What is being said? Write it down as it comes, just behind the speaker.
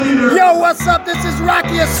what's up? This is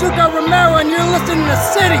Rocky Asuka Romero, and you're listening to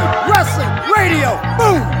City Wrestling Radio.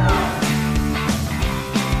 Boom!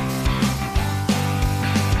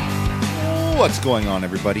 What's going on,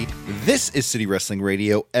 everybody? This is City Wrestling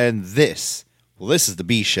Radio, and this is the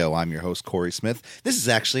B Show. I'm your host, Corey Smith. This is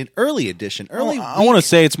actually an early edition. I want to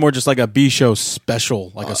say it's more just like a B Show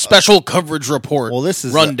special, like a special coverage report. Well, this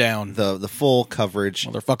is rundown. The full coverage,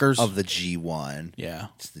 motherfuckers, of the G1. Yeah,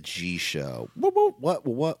 it's the G Show.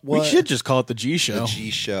 What? We should just call it the G Show. The G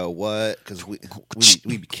Show. What? Because we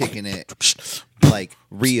be kicking it like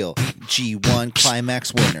real G1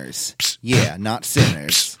 climax winners. Yeah, not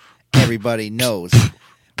sinners. Everybody knows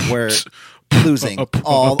we're losing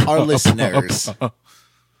all our listeners.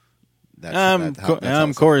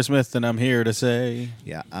 I'm Corey Smith, and I'm here to say...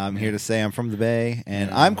 Yeah, I'm here to say I'm from the Bay, and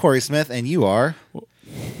I'm Corey Smith, and you are...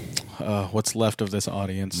 what's left of this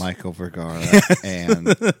audience? Michael Vergara.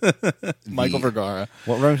 And Michael Vergara.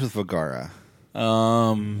 What rhymes with Vergara?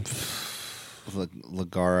 Gagara.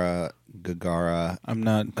 I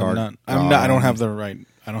don't have the right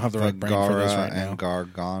brain for this right now. And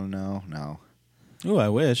Gargano? No. Ooh, I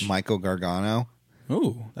wish. Michael Gargano?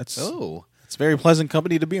 Ooh, it's very pleasant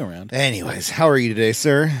company to be around. Anyways, how are you today,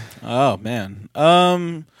 sir? Oh man,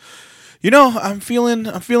 I'm feeling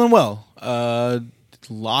well. A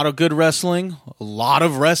lot of good wrestling,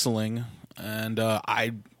 and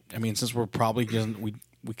I mean, since we're probably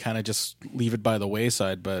we kind of just leave it by the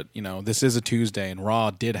wayside, but this is a Tuesday, and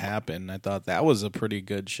Raw did happen. I thought that was a pretty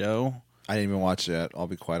good show. I didn't even watch it. I'll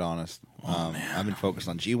be quite honest. I've been focused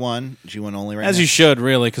on G1 only right now. As you should,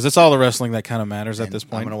 really, because it's all the wrestling that kind of matters at this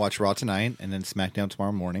point. I'm going to watch Raw tonight and then SmackDown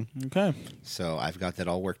tomorrow morning. Okay. So I've got that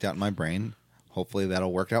all worked out in my brain. Hopefully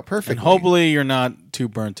that'll work out perfectly. And hopefully you're not too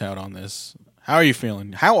burnt out on this. How are you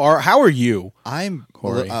feeling? How are you?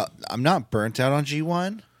 Corey? I'm not burnt out on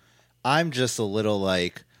G1. I'm just a little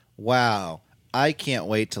like, wow, I can't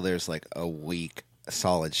wait till there's like a week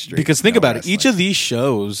solid streak. Because think about it, each of these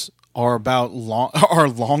shows are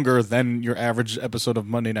longer than your average episode of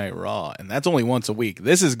Monday Night Raw, and that's only once a week.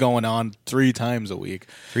 This is going on 3 times a week.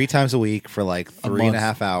 3 times a week for like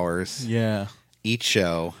 3.5 hours. Yeah. Each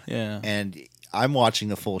show. Yeah. And I'm watching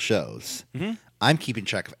the full shows. Mm-hmm. I'm keeping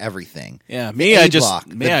track of everything. Yeah. I just watch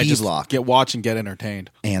and get entertained.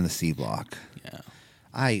 And the C block. Yeah.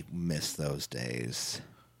 I miss those days.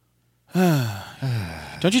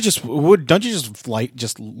 Don't you just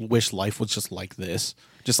wish life was just like this?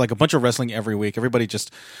 Just like a bunch of wrestling every week. Everybody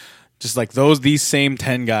just like these same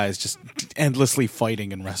 10 guys just endlessly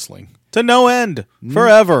fighting and wrestling to no end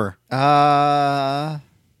forever. Yeah.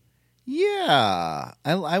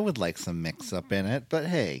 I would like some mix up in it, but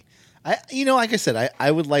hey, like I said,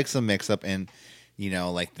 I would like some mix up in,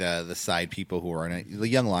 like the side people who are in it. The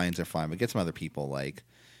young lions are fine, but get some other people like.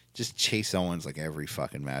 Just Chase Owens like every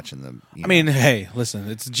fucking match in the. I mean, hey,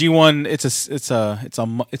 listen, it's G1. It's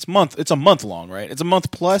a month long, right? It's a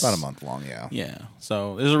month plus. It's about a month long, yeah. Yeah.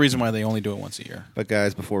 So there's a reason why they only do it once a year. But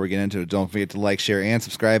guys, before we get into it, don't forget to like, share, and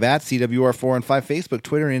subscribe at CWR415 Facebook,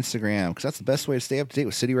 Twitter, and Instagram, because that's the best way to stay up to date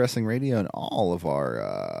with City Wrestling Radio and all of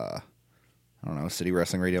our, City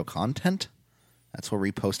Wrestling Radio content. That's where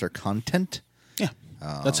we post our content. Yeah.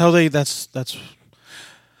 That's how they. That's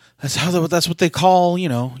what they call,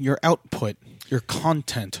 your output, your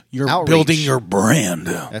content, your outreach. Building your brand.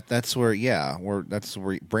 That's where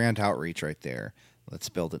brand outreach right there. Let's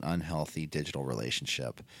build an unhealthy digital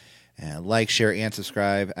relationship. And like, share, and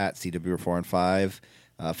subscribe at CW415,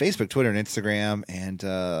 Facebook, Twitter, and Instagram, and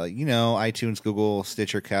iTunes, Google,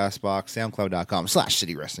 Stitcher, Castbox,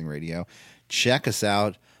 SoundCloud.com/City Wrestling Radio. Check us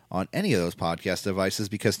out on any of those podcast devices,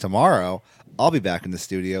 because tomorrow I'll be back in the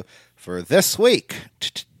studio for This Week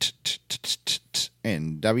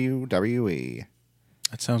in WWE.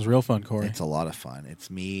 That sounds real fun, Corey. It's a lot of fun.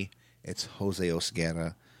 It's me. It's Jose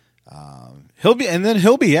Oscana. He'll be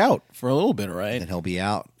out for a little bit, right? Then he'll be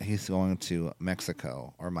out. He's going to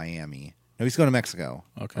Mexico or Miami. No, he's going to Mexico.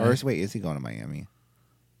 Okay. Or is he going to Miami?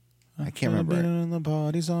 I can't remember.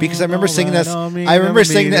 Because I remember singing that. I remember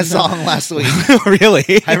singing that song last week.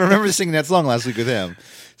 Really? I remember singing that song last week with him.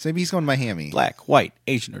 So maybe he's going to Miami. Black, white,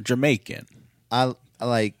 Asian, or Jamaican. I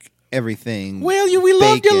like everything. Well, we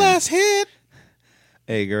loved your last hit.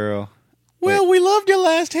 Hey, girl. Well, we loved your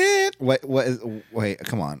last hit. Wait,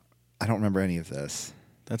 come on. I don't remember any of this.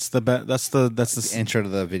 That's the intro to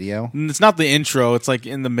the video. It's not the intro. It's like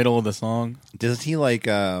in the middle of the song. Does he like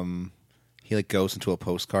goes into a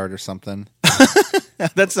postcard or something?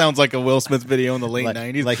 That sounds like a Will Smith video in the late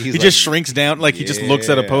 90s. Like he just shrinks down, like he just looks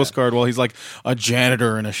at a postcard while he's like a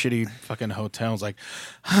janitor in a shitty fucking hotel. It's like,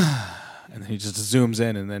 and then he just zooms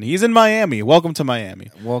in, and then he's in Miami. Welcome to Miami.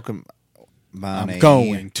 Welcome. I'm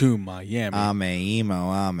going to Miami.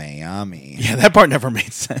 Ame. Yeah, that part never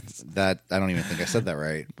made sense. That I don't even think I said that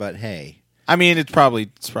right. But hey, I mean, it's probably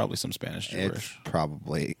some Spanish it's gibberish.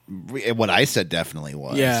 probably what I said. Definitely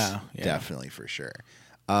was. Yeah. Definitely for sure.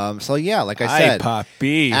 So yeah, like I Ay, said,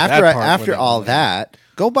 papi. after all that,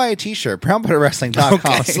 go buy a t-shirt.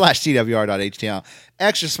 ProudButterWrestling.com/TWR.html.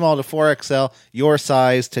 Extra small to 4XL, your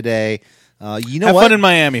size today. You know Have what? fun in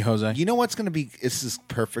Miami, Jose. You know what's going to be? This is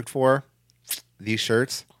perfect for these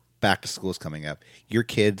shirts. Back to school is coming up. Your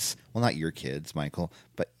kids, well, not your kids, Michael,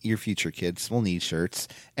 but your future kids will need shirts.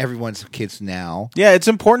 Everyone's kids now Yeah, it's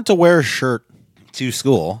important to wear a shirt. to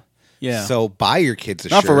school. Yeah. So buy your kids a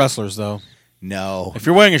shirt. Not for wrestlers, though. No. If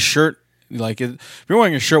you're wearing a shirt, if you're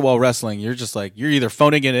wearing a shirt while wrestling, you're just like, you're either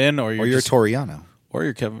phoning it in or Or you're just, Toriano. or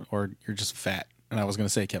you're Kevin, or you're just fat. And I was going to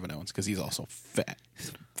say Kevin Owens because he's also fat.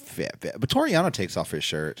 Fat. But Toriano takes off his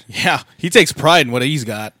shirt. Yeah, he takes pride in what he's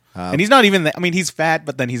got. And he's not even that. I mean, he's fat,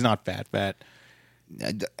 but then he's not fat.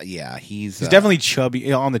 Yeah, he's Definitely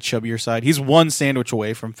chubby, on the chubbier side. He's one sandwich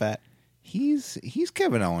away from fat. He's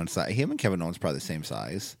Kevin Owens. Him and Kevin Owens probably the same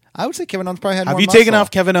size. I would say Kevin Owens probably had more Have you muscle. taken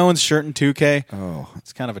off Kevin Owens' shirt in 2K? Oh.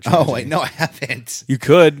 It's kind of a tragedy. Oh, wait, no, I haven't. You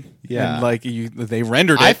could. Yeah. And they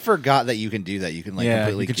rendered it. I forgot that you can do that. You can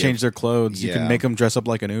completely you can change their clothes. You Yeah. can make them dress up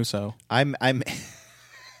like an Uso.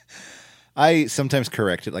 I sometimes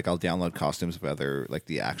correct it. Like I'll download costumes of other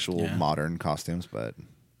the actual Yeah. modern costumes. But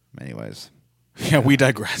anyways, Yeah, we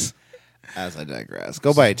digress. as I digress,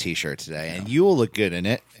 go buy a T-shirt today, and you will look good in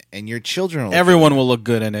it, and your children will. Everyone will look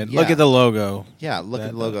good in it. Look Yeah. at the logo. Yeah, look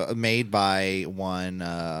at the logo made by Juan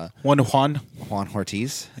Juan.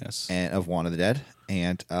 Ortiz, Yes. and of Juan of the Dead,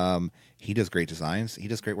 and he does great designs. He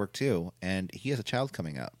does great work too, and he has a child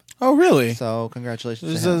coming up. Oh, really? So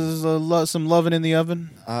congratulations There's to him. some loving in the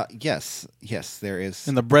oven. Yes, there is.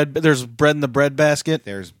 In the bread, there's bread in the bread basket.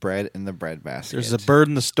 There's bread in the bread basket. There's a bird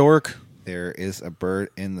in the stork. There is a bird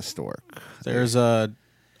in the stork. There's a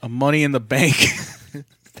money in the bank.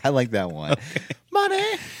 I like that one. Okay. Money.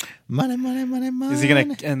 Is he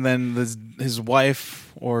gonna? And then his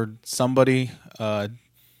wife or somebody,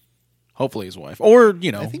 hopefully his wife, or I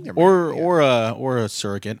think they're married, or a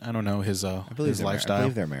surrogate. I don't know his lifestyle. I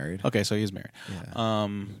believe they're married. Okay, so he's married. Yeah.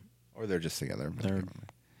 Or they're just together.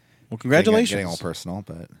 Well, congratulations. Getting all personal,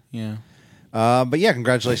 but Yeah. but yeah,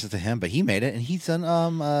 congratulations to him. But he made it, and he's done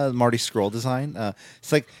Marty Scurll design.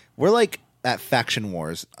 It's like we're like at Faction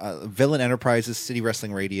Wars, Villain Enterprises, City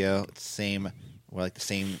Wrestling Radio. It's the same. We're like the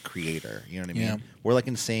same creator. You know what I mean? Yeah. We're like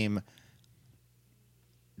in the same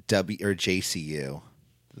JCU,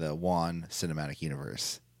 the Juan Cinematic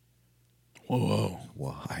Universe. Whoa.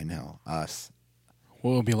 Whoa, I know us.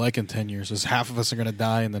 What will it be like in 10 years? Is half of us are going to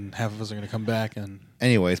die, and then half of us are going to come back. And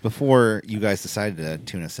Anyways, before you guys decided to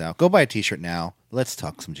tune us out, go buy a T-shirt now. Let's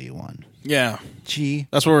talk some G1. yeah, G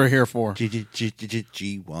that's what we're here for.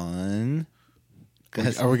 G1.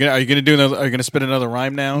 Are you gonna spit another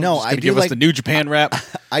rhyme now? No, Just I gonna do give like- us the New Japan rap.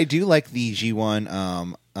 I do like the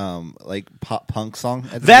G1 like pop punk song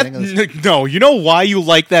at the That beginning of this. no, you know why you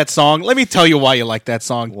like that song? Let me tell you why you like that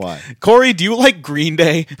song. Why? Corey? Do you like Green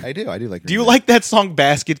Day? I do like. Do you like that song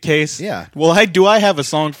Basket Case? Yeah. Well, I have a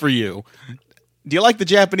song for you. Do you like the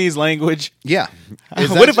Japanese language? Yeah.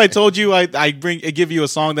 What if I told you I give you a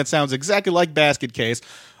song that sounds exactly like Basket Case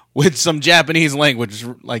with some Japanese language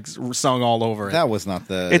like sung all over it? That was not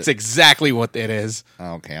the. It's exactly what it is.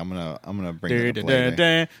 Okay, I'm gonna bring it up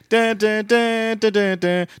later.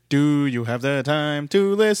 Do you have the time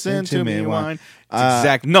to listen to me whine? Uh,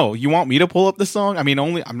 Exact. No, you want me to pull up the song? I mean,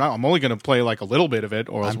 I'm only going to play like a little bit of it,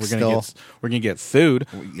 or else we're gonna get sued.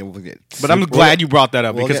 But I'm glad you brought that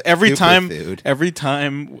up we'll because get every super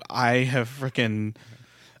time I have freaking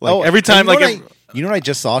you know what I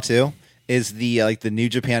just saw too is the the New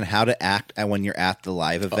Japan How to Act when you're at the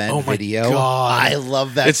live event Oh my video. God. I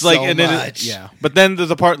love that. it's so like and then much. yeah. But then there's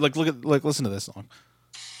the part listen to this song.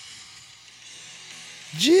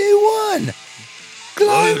 G1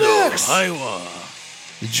 Climax.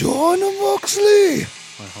 John Moxley. Wait,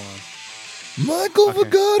 hold on. Michael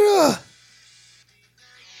Vergara.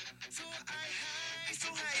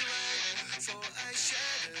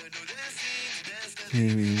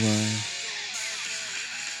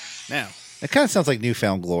 Now, It kind of sounds like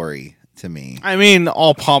Newfound Glory to me. I mean,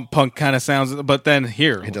 all pop punk kind of sounds, but then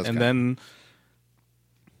here It does and kinda. then.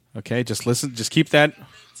 Okay, just listen. Just keep that.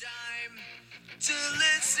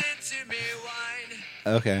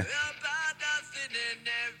 Okay.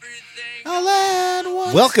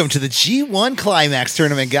 Welcome to the G1 Climax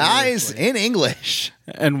tournament, guys, in English.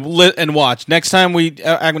 And watch next time we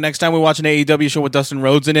watch an AEW show with Dustin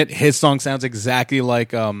Rhodes in it. His song sounds exactly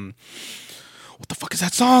like what the fuck is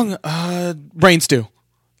that song? Brain Stew.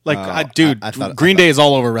 Like, dude, I thought- Green Day is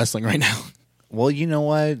all over wrestling right now. Well, you know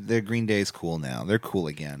what? Their Green Day is cool now. They're cool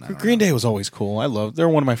again. I don't Green know. Day was always cool. They're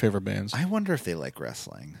one of my favorite bands. I wonder if they like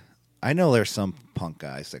wrestling. I know there's some punk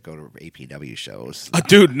guys that go to APW shows.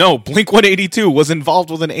 Dude, no, Blink-182 was involved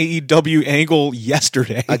with an AEW angle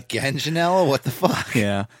yesterday. Again, Janela? What the fuck?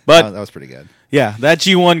 Yeah, but that was pretty good. yeah, that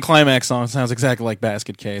G1 Climax song sounds exactly like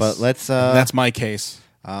Basket Case. But let's. That's my case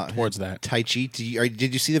towards that. Tai Chi.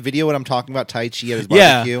 Did you see the video? What I'm talking about? Tai Chi at his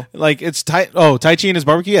Yeah, barbecue. like it's Tai Chi and his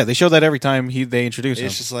barbecue. Yeah, they show that every time they introduce him.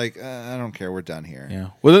 It's just like I don't care. We're done here. Yeah.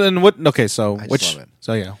 Well, then what? Okay, so I just which? love it.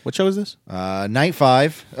 So yeah, what show is this? Night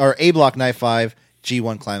 5 or A Block Night 5,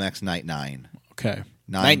 G1 Climax Night 9. Okay,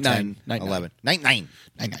 9, Night 10, 9, 11. Night 9.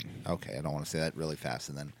 Night 9. Okay, I don't want to say that really fast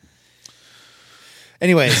and then.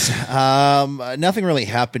 Anyways, nothing really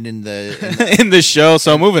happened in the in the show.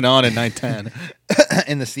 So moving on in Night 10.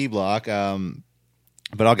 in the C block,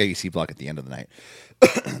 but I'll get you C block at the end of the night.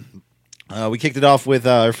 We kicked it off with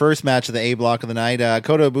our first match of the A block of the night,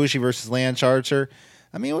 Kota Ibushi versus Lance Archer.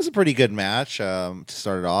 I mean, it was a pretty good match to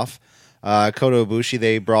start it off. Kota Ibushi,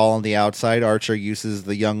 they brawl on the outside. Archer uses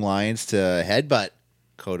the Young Lions to headbutt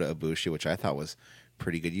Kota Ibushi, which I thought was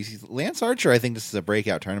pretty good. You see, Lance Archer, I think this is a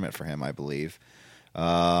breakout tournament for him, I believe. We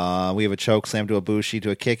have a choke slam to Ibushi to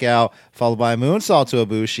a kick out, followed by a moonsault to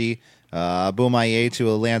Ibushi. Bumaye to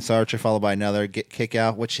a Lance Archer, followed by another kick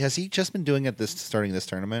out. Which has he just been doing at this starting this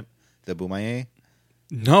tournament? The Bumaye?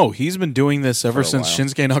 No, he's been doing this ever For a since while.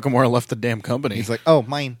 Shinsuke Nakamura left the damn company. He's like, oh,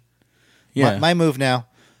 mine. yeah, My move now.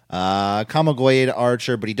 Kamigoye to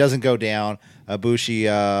Archer, but he doesn't go down. Ibushi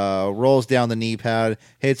rolls down the knee pad,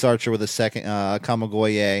 hits Archer with a second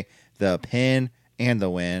Kamigoye, the pin and the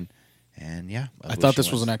win. And yeah, I thought this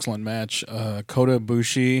Ibushi was an wins. excellent match. Kota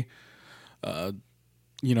Ibushi,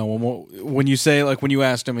 you know, when you say like when you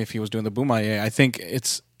asked him if he was doing the Bumaye, I think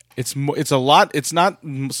it's a lot. It's not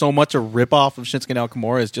so much a ripoff of Shinsuke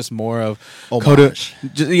Nakamura. It's just more of Homage.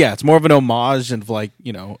 Yeah, it's more of an homage of like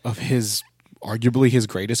of his arguably his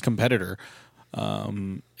greatest competitor.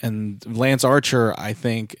 And Lance Archer, I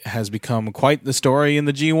think, has become quite the story in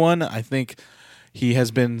the G1. I think he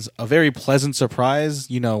has been a very pleasant surprise.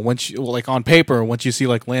 Once you, like on paper, once you see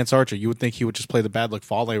like Lance Archer, you would think he would just play the bad luck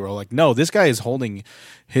Fale role. Like, no, this guy is holding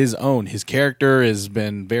his own. His character has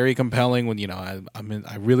been very compelling. When I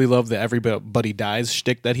really love the everybody dies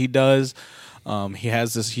shtick that he does.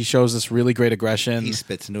 He shows this really great aggression. He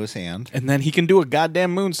spits into his hand. And then he can do a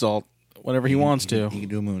goddamn moonsault whenever he wants to. He can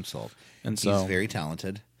do a moonsault. And he's so- very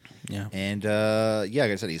talented. Yeah. And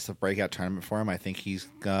like I said, he's the breakout tournament for him. I think he's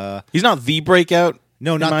He's not the breakout.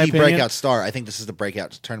 no, in not my the opinion. breakout star. I think this is the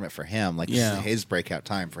breakout tournament for him. Like this Yeah. is his breakout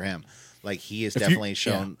time for him. Like he has If you- definitely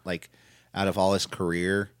shown like out of all his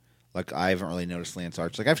career, like I haven't really noticed Lance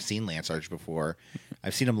Archer. Like I've seen Lance Archer before.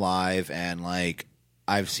 I've seen him live and like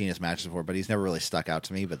I've seen his matches before, but he's never really stuck out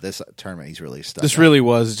to me. But this tournament, he's really stuck. This out. really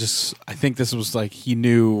was just. I think this was like he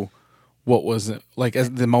knew what was like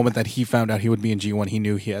at the moment that he found out he would be in G1. He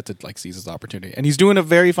knew he had to like seize his opportunity, and he's doing a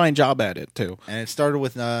very fine job at it too. And it started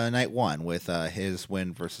with night 1 with his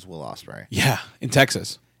win versus Will Ospreay. Yeah, in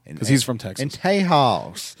Texas because he's from Texas. In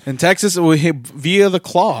Tejas. In Texas, via the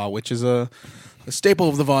Claw, which is a staple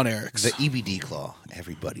of the Von Erichs. The EBD claw.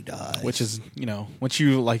 Everybody dies. Which is which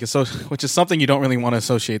you like which is something you don't really want to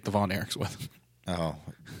associate the Von Erichs with. Oh,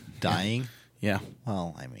 dying? Yeah,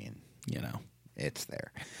 Well, I mean, it's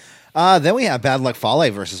there. Then we have Bad Luck Fale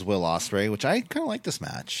versus Will Ospreay, which I kind of like this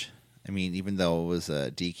match. I mean, even though it was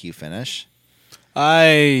a DQ finish. What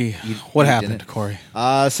you happened, didn't? Corey?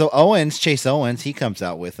 So Chase Owens, he comes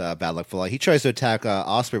out with Bad Luck Fale. He tries to attack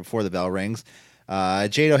Ospreay before the bell rings.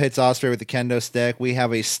 Jado hits Ospreay with the kendo stick. We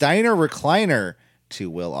have a Steiner recliner to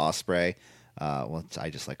Will Ospreay. I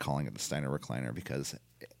just like calling it the Steiner recliner because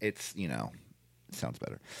it's, it sounds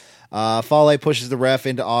better. Fale pushes the ref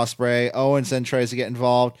into Ospreay. Owens then tries to get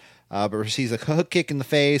involved, but receives a hook kick in the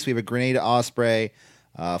face. We have a grenade to Ospreay.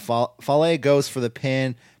 Fale goes for the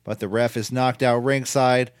pin, but the ref is knocked out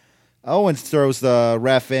ringside. Owens throws the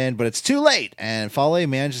ref in, but it's too late, and Fale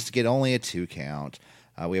manages to get only a 2 count.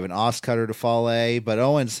 We have an Os cutter to Fale, but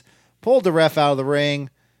Owens pulled the ref out of the ring.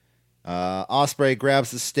 Ospreay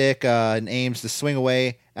grabs the stick and aims to swing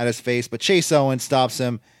away at his face, but Chase Owens stops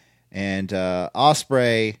him, and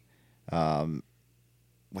Ospreay...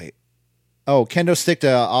 kendo stick to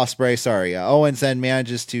Ospreay, sorry. Owens then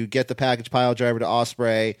manages to get the package pile driver to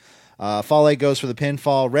Ospreay. Fale goes for the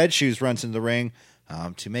pinfall. Red Shoes runs into the ring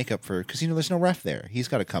to make up for... Because, there's no ref there. He's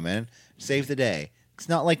got to come in, save the day. It's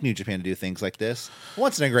not like New Japan to do things like this.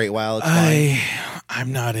 Once in a great while, it's fine.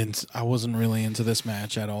 I wasn't really into this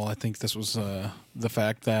match at all. I think this was the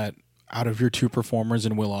fact that out of your two performers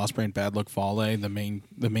in Will Ospreay and Bad Luck Fale, the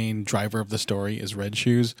main driver of the story is Red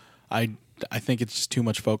Shoes. I think it's just too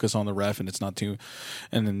much focus on the ref, and it's not too,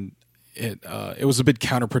 and then it was a bit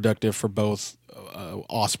counterproductive for both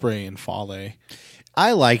Ospreay and Fale.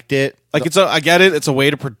 I liked it. Like I get it. It's a way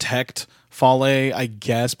to protect Fale, I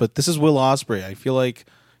guess, but this is Will Ospreay. I feel like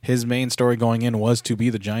his main story going in was to be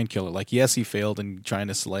the Giant Killer. Like, yes, he failed in trying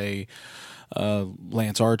to slay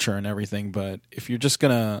Lance Archer and everything, but if you're just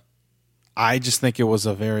gonna, I just think it was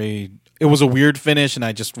a weird finish, and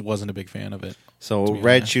I just wasn't a big fan of it. So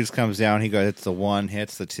Red Shoes comes down. He hits the 1,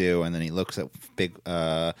 hits the 2, and then he looks at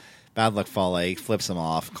Bad Luck Fale, flips him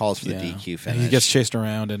off, calls for the DQ finish. And he gets chased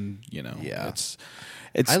around, and it's.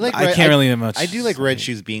 I can't really much. I do like Red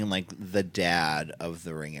Shoes being like the dad of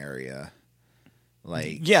the ring area.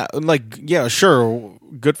 Sure,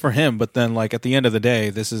 good for him. But then, like, at the end of the day,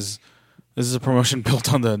 this is a promotion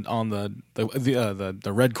built on the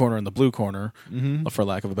red corner and the blue corner, for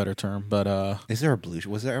lack of a better term. But is there a blue?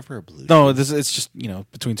 Was there ever a blue? No, it's just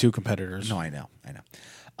between two competitors. No, I know.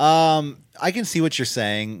 I can see what you're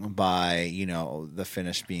saying by the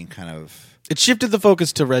finish being kind of. It shifted the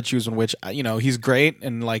focus to Red Shoes, in which he's great,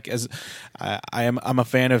 and like as I'm a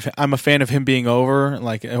fan of him being over,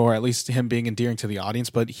 like, or at least him being endearing to the audience.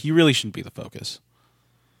 But he really shouldn't be the focus.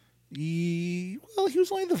 He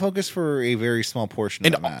was only the focus for a very small portion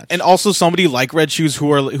of the match, and also somebody like Red Shoes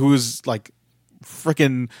who's like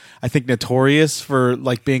freaking, I think, notorious for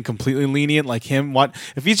like being completely lenient. Like him, what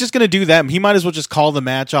if he's just gonna do that? He might as well just call the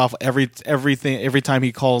match off every time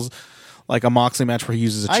he calls. Like a Moxley match where he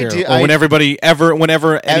uses a chair, whenever anybody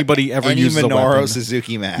ever uses a weapon.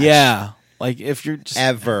 Suzuki match. Yeah, like if you're just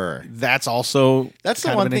ever, that's the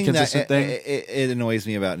one thing that it annoys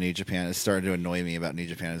me about New Japan. It's starting to annoy me about New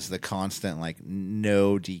Japan is the constant like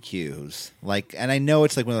no DQs. Like, and I know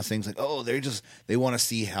it's like one of those things like, oh, they want to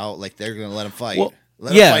see how like they're going to let him fight. Well,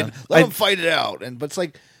 let him fight it out. But it's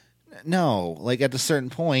like, no, like at a certain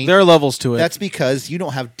point, there are levels to it. That's because you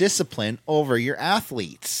don't have discipline over your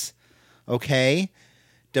athletes. Okay,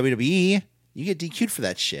 WWE, you get DQ'd for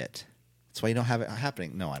that shit. That's why you don't have it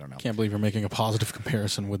happening. No, I don't know. Can't believe you're making a positive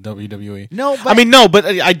comparison with WWE. No, but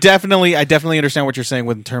I definitely understand what you're saying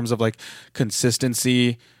in terms of like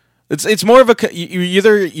consistency. It's more of a you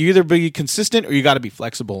either be consistent or you got to be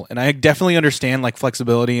flexible, and I definitely understand like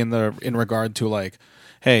flexibility in regard to like,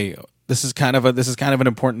 hey, this is kind of an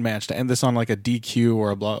important match. To end this on like a DQ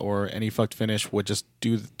or any fucked finish would just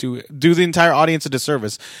do the entire audience a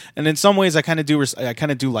disservice. And in some ways, I kind of do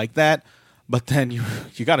like that. But then you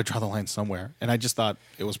got to draw the line somewhere. And I just thought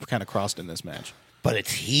it was kind of crossed in this match. But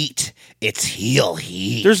it's heat. It's heel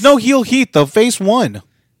heat. There's no heel heat. The face won.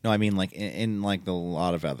 No, I mean like in like a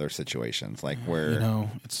lot of other situations, like where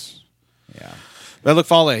it's yeah. But look,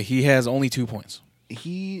 Fale, he has only 2 points.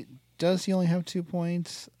 Does he only have 2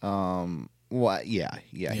 points? He does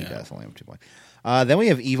only have 2 points. Then we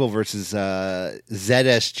have Evil versus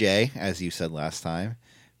ZSJ, as you said last time,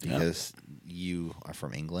 because you are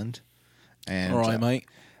from England. And or I might.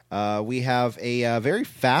 We have a very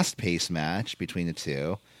fast-paced match between the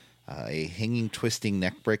two. A hanging, twisting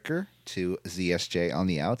neckbreaker to ZSJ on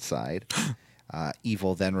the outside.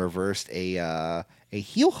 Evil then reversed a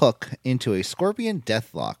heel hook into a scorpion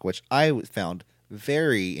deathlock, which I found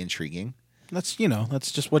very intriguing. That's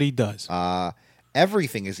just what he does.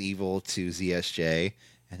 Everything is Evil to ZSJ,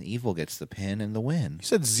 and Evil gets the pin and the win. You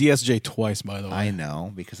said ZSJ twice, by the way. I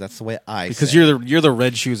know, because that's the way because you're the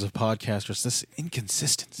Red Shoes of podcasters. This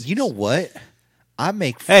inconsistency. You know what? I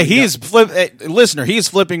make. Hey, listener. He is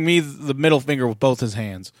flipping me the middle finger with both his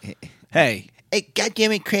hands. Hey,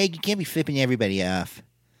 goddamn it, Craig! You can't be flipping everybody off.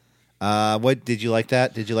 What did you like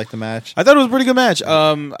that? Did you like the match? I thought it was a pretty good match.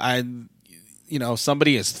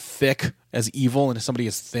 Somebody as thick as Evil and somebody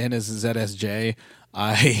as thin as ZSJ.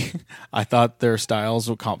 I thought their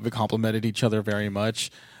styles complemented each other very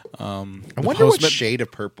much. I wonder what shade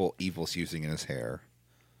of purple Evil's using in his hair.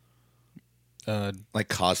 Like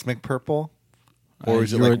cosmic purple, or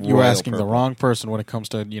is it like you were asking purple? The wrong person when it comes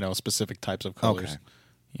to specific types of colors. Okay.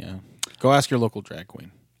 Yeah, go ask your local drag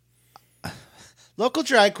queen. Local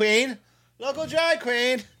drag queen.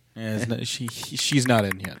 Yeah, she's not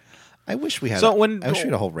in yet. I wish we had. I wish we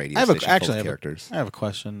had a whole radio station full of characters. I have a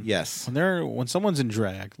question. Yes. When someone's in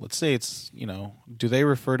drag, let's say it's do they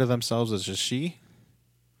refer to themselves as just she?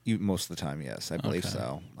 Most of the time, yes, I believe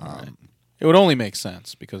so. Right. It would only make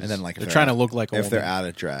sense because and then like they're trying to look like a if woman. They're out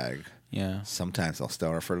of drag. Yeah. Sometimes they'll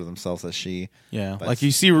still refer to themselves as she. Yeah. Like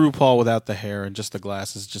you see RuPaul without the hair and just the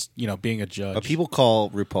glasses, just being a judge. But people call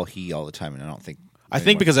RuPaul he all the time, and I don't think. I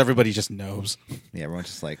think because everybody just knows. Yeah, everyone's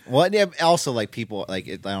just like, well, yeah, also like people like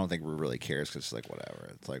I don't think we really cares because it's like whatever.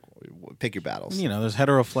 It's like pick your battles. You know, there's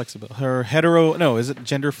hetero. No, is it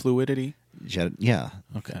gender fluidity? Yeah.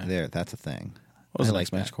 Okay. That's a thing. What was the like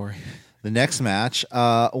next match, Corey? The next match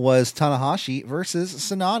was Tanahashi versus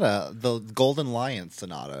Sonata, the Golden Lion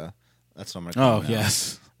Sonata. That's what I'm going to call him now.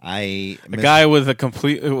 Yes. A guy with a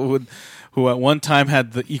complete who at one time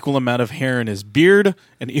had the equal amount of hair in his beard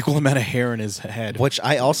and equal amount of hair in his head. Which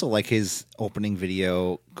I also like his opening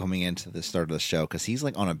video coming into the start of the show because he's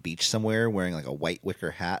like on a beach somewhere wearing like a white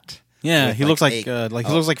wicker hat. Yeah, he looks like he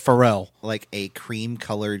looks like Pharrell, like a cream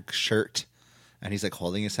colored shirt, and he's like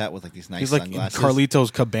holding his hat with like these nice he's like sunglasses.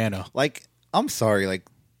 Carlitos Cabana. Like, I'm sorry, like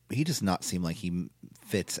he does not seem like he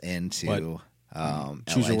fits into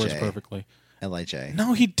Choose your words LIJ. perfectly. LIJ.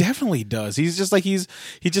 No, he definitely does. He's just like he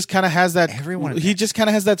just kind of has that. Everyone. He just kind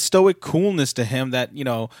of has that stoic coolness to him that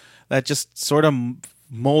that just sort of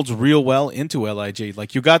molds real well into LIJ.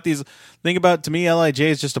 Like you got these. Think about to me, LIJ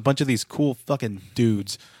is just a bunch of these cool fucking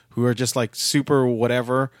dudes who are just like super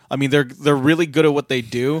whatever. I mean, they're really good at what they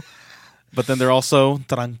do, but then they're also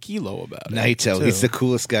tranquilo about it. Naito, too. he's the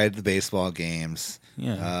coolest guy at the baseball games.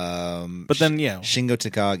 Yeah. But then Shingo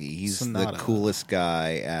Takagi, he's Sonata. the coolest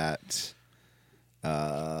guy at.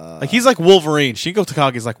 Like he's like Wolverine. Shingo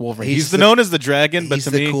Takagi is like Wolverine. He's known as the Dragon, but he's to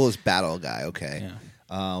the me, coolest battle guy. Okay,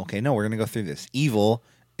 okay. No, we're gonna go through this. Evil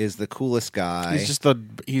is the coolest guy. he's the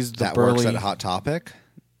that burly. works at Hot Topic.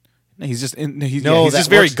 He's just he's that just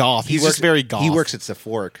very works- goth. he He's works- just very goth. He works at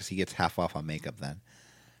Sephora because he gets half off on makeup then.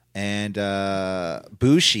 And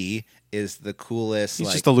Bushi is the coolest. He's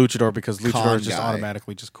like, just a luchador because con luchador is just guy.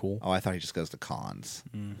 automatically just cool. Oh, I thought he just goes to cons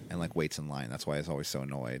and like waits in line. That's why he's always so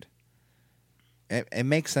annoyed. It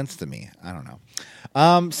makes sense to me. I don't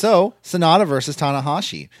know. So Sonata versus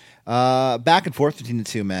Tanahashi. Back and forth between the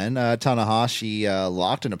two men. Tanahashi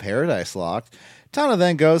locked in a paradise lock. Tana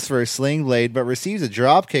then goes for a sling blade, but receives a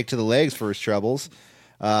drop kick to the legs for his troubles.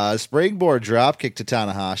 Springboard drop kick to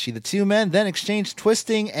Tanahashi. The two men then exchange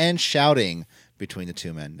twisting and shouting between the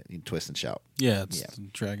two men. You twist and shout. Yeah, it's the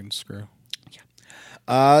Dragon Screw.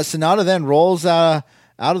 Sonata then rolls out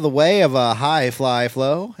of the way of a high fly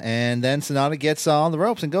flow, and then Sonata gets on the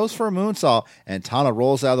ropes and goes for a moonsault, and Tana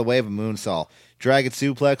rolls out of the way of a moonsault. Dragon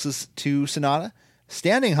suplexes to Sonata,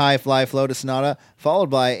 standing high fly flow to Sonata, followed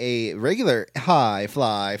by a regular high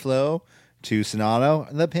fly flow to Sonata,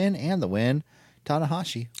 the pin and the win.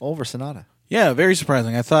 Tanahashi over Sonata. Yeah, very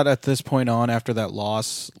surprising. I thought at this point on, after that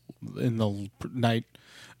loss in the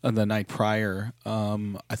night prior,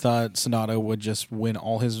 I thought Sonata would just win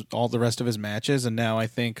all the rest of his matches, and now I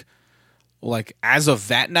think, like as of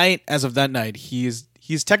that night, he's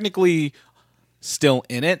technically still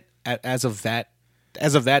in it as of that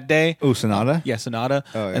day. Oh, Sonata. Yeah, Sonata.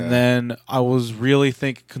 Oh, yeah. And then I was really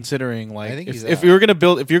considering like I think he's if you're gonna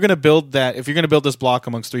build this block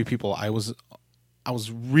amongst three people, I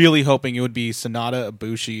was really hoping it would be Sonata,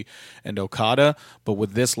 Ibushi, and Okada, but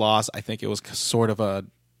with this loss, I think it was sort of a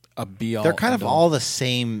be all. They're kind of all the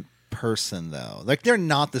same person, though. Like they're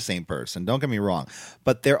not the same person. Don't get me wrong,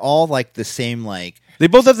 but they're all like the same. Like they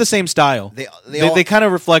both have the same style. They all- they kind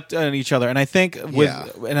of reflect on each other, and I think Yeah.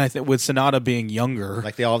 with Sonata being younger,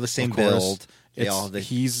 like they all have the same of course, build. They all have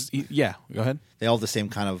the, yeah. Go ahead. they all have the same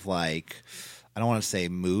kind of like I don't want to say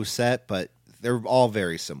move set, but they're all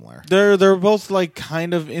very similar. They're both like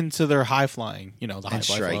kind of into their high flying, the high And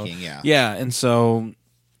fly flow. striking, yeah. yeah. And so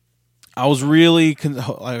I was really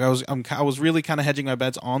I was really kind of hedging my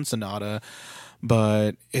bets on Sonata,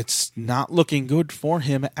 but it's not looking good for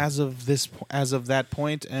him as of that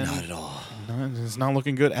point. And Not at all. no, it's not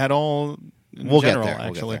looking good at all. We'll get general, there. We'll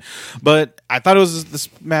get actually. there. But I thought this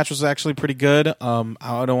match was actually pretty good.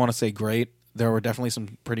 I don't want to say great. There were definitely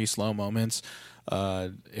some pretty slow moments.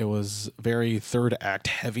 It was very third act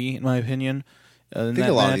heavy, in my opinion. I think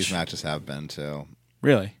a lot of these matches have been too.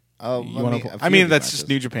 Really? A few of I these mean, that's just matches.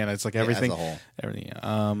 New Japan. It's like Yeah, as a everything. whole. Everything.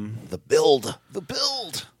 Yeah. The build.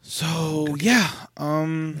 So yeah.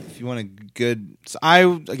 If you want a good, So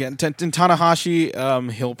in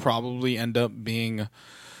Tanahashi, he'll probably end up being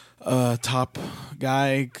a top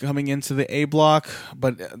guy coming into the A block,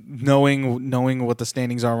 but knowing what the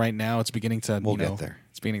standings are right now, it's beginning to We'll get there.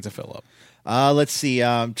 It's beginning to fill up. let's see.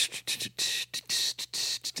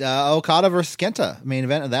 Okada versus Kenta, main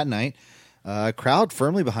event of that night. Crowd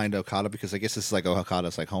firmly behind Okada because I guess this is like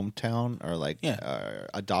Okada's like hometown or like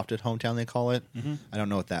adopted hometown they call it. Mm-hmm. I don't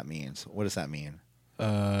know what that means. What does that mean?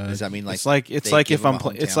 Does that mean like it's like they if give him I'm a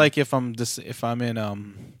it's hometown? like if I'm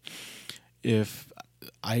in if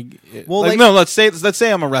I Well, like, like- no let's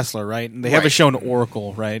say I'm a wrestler, right? And they have a Right. show in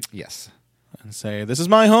Oracle, right? Yes. and say, "This is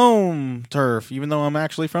my home turf," even though I'm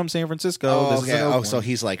actually from San Francisco. Oh, This is okay. in Oh, Oakland. so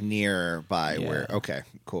he's like nearby Yeah. where? Okay,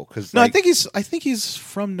 cool. Because No, I think he's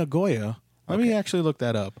from Nagoya. Let me actually look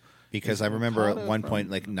that up. because I remember at one point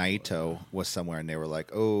like Naito was somewhere and they were like,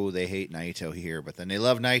 "Oh, they hate Naito here, but then they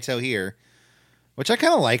love Naito here," which I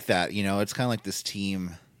kind of like that. You know, it's kind of like this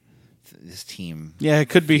team. Yeah, it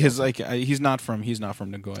could be his like he's not from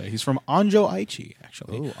Nagoya. He's from Anjo Aichi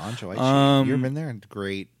actually. Oh, Anjo Aichi. You ever been there?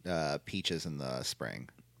 Great peaches in the spring.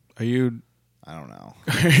 Are you I don't know.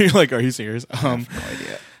 like are you serious? I have no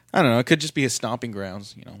idea. I don't know. It could just be his stomping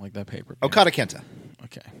grounds, you know, like that paper. Okada Kenta.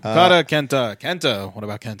 Okay. Okada Kenta. What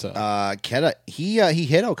about Kenta? Kenta. He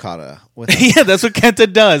hit Okada with Yeah, that's what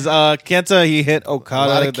Kenta does. Kenta, he hit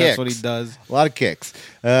Okada. A lot of That's what kicks. he does. a lot of kicks.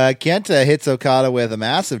 Kenta hits Okada with a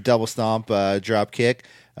massive double stomp drop kick.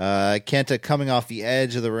 Kenta coming off the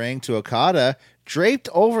edge of the ring to Okada, draped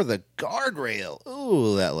over the guardrail.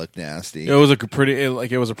 Ooh, that looked nasty. It was a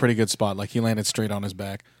pretty good spot. Like he landed straight on his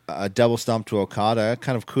back. A double stomp to Okada,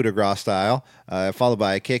 kind of coup de grace style, followed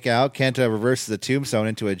by a kick out. Kenta reverses the tombstone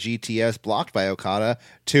into a GTS blocked by Okada.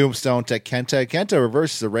 Tombstone to Kenta. Kenta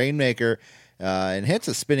reverses a Rainmaker and hits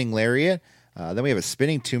a spinning lariat. Then we have a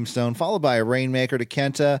spinning tombstone, followed by a Rainmaker to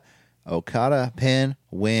Kenta. Okada, pin,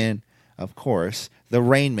 win. Of course, the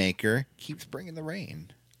Rainmaker keeps bringing the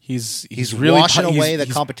rain. He's really washing he's- away the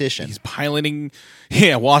he's- competition. He's piloting,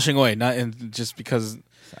 washing away. Not and just because.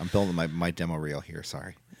 I'm building my demo reel here.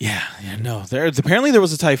 Sorry. Yeah, no. Apparently there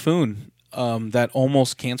was a typhoon that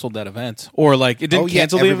almost canceled that event, or like it didn't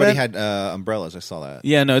cancel the event. Everybody had umbrellas. I saw that.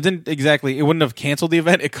 Yeah, no, it didn't exactly. It wouldn't have canceled the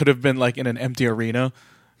event. It could have been like in an empty arena.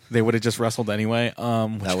 They would have just wrestled anyway, which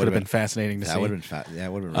would have been fascinating to see. That would have been Yeah,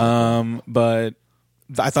 it would have been. Really cool. But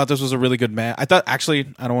I thought this was a really good match. I thought actually,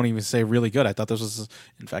 I don't want to even say really good. I thought this was,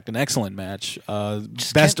 in fact, an excellent match.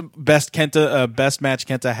 Best Kenta, best match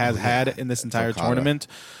Kenta has had in this entire Okada. tournament.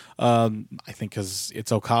 I think because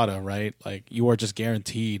it's Okada, right? Like you are just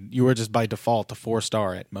guaranteed. You are just by default a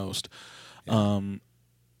 4-star at most. I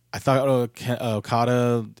thought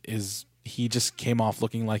Okada is. He just came off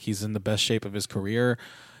looking like he's in the best shape of his career.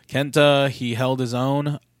 Kenta, he held his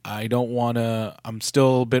own. I don't want to. I'm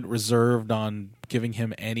still a bit reserved on giving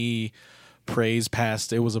him any praise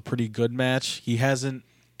past. It was a pretty good match. He hasn't.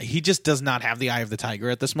 He just does not have the eye of the tiger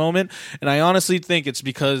at this moment, and I honestly think it's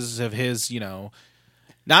because of his,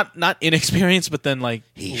 not inexperience, but then like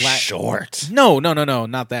He's short. No,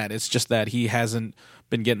 not that. It's just that he hasn't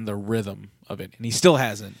been getting the rhythm of it, and he still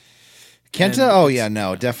hasn't. Kenta?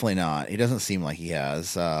 No, definitely not. He doesn't seem like he has.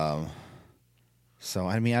 So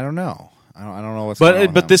I mean, I don't know. I don't know what's going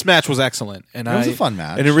on. But this match was excellent, and It was a fun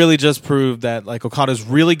match. and it really just proved that like Okada's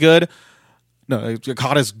really good. No,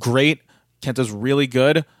 Okada's great. Kenta's really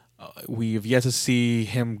good. We've yet to see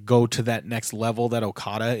him go to that next level that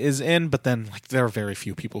Okada is in, but then like there are very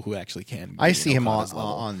few people who actually can. I be see him Okada's level.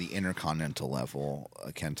 on the Intercontinental level,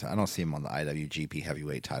 Kenta. I don't see him on the IWGP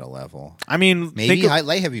Heavyweight title level. I mean, Maybe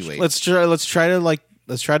light heavyweight. Let's try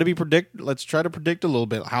to predict a little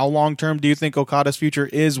bit. How long term do you think Okada's future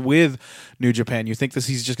is with New Japan? You think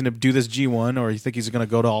he's just going to do this G1, or you think he's going to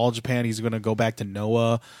go to All Japan? He's going to go back to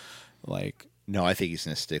Noah, like. No, I think he's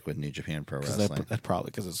going to stick with New Japan Pro Wrestling. That's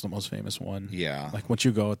probably because it's the most famous one. Yeah. Like once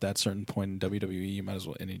you go at that certain point in WWE, you might as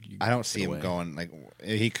well. I don't see him going like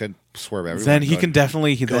he could swerve everyone. Then he can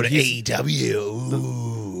definitely go to he's- AEW.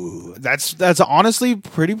 Ooh. That's honestly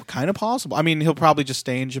pretty kind of possible. I mean, he'll probably just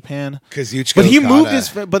stay in Japan. Kazuchika But he Okada moved his.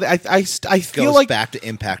 But I feel goes like back to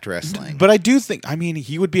Impact Wrestling. But I do think. I mean,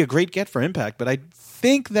 he would be a great get for Impact. But I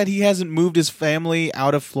think that he hasn't moved his family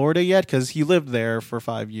out of Florida yet because he lived there for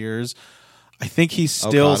 5 years. I think he's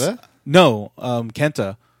still Okada? No,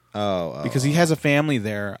 Kenta. Oh, Because he has a family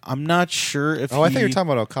there. I'm not sure if. I thought you were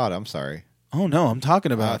talking about Okada. I'm sorry. Oh no, I'm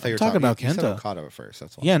talking I about. thought you I'm were talking about you said Kenta. Okada at first.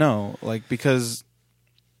 That's why. Yeah, no, like because.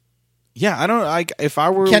 Yeah, I don't. If I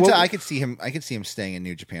were Kenta, what- I could see him staying in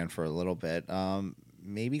New Japan for a little bit.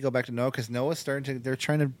 Maybe go back to Noah because Noah's starting to. They're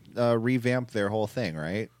trying to revamp their whole thing,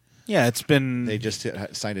 right? Yeah, it's been. They just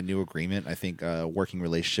signed a new agreement. I think working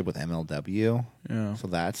relationship with MLW. Yeah. So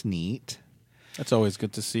that's neat. That's always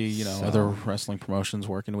good to see. So- Other wrestling promotions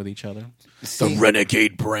working with each other. See- The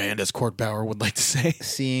Renegade brand, as Court Bauer would like to say.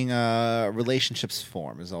 Seeing relationships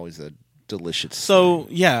form is always a delicious. So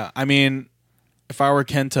yeah, I mean, if I were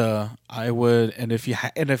Kenta, I would, and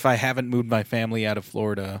if I haven't moved my family out of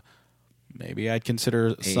Florida, maybe I'd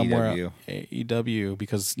consider somewhere AEW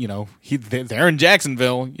because they're in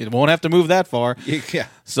Jacksonville. You won't have to move that far. Yeah.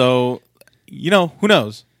 So who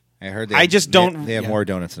knows? I heard. I just don't- They have yeah. more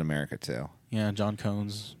donuts in America too. Yeah, John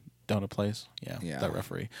Cohn's donut place. Yeah. That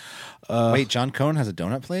referee. Wait, John Cohn has a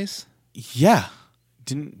donut place? Yeah.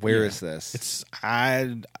 Where is this? It's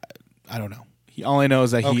I don't know. All I know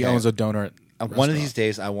is that he Okay. owns a donor. One of these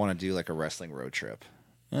days, I want to do like a wrestling road trip.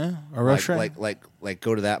 A road trip Like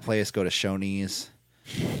go to that place, go to Shoney's.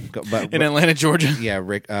 in Atlanta, Georgia. Yeah,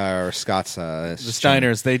 Rick or Scott's. The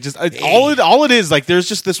Steiners. They just all it is like. There's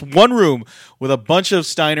just this one room with a bunch of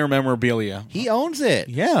Steiner memorabilia. He owns it.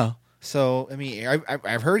 Yeah, So I mean,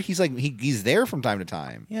 I've heard he's like he's there from time to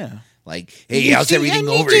time. yeah. Like, hey, how's everything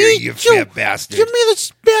over here, you fat bastard? Give me the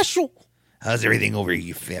special. How's everything over here,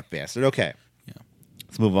 you fat bastard? Okay. Yeah.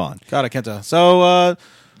 Let's move on. God, I can't tell. So,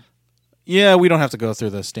 yeah, we don't have to go through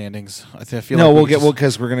the standings. I feel No, like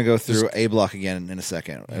because we're gonna go through A block again in a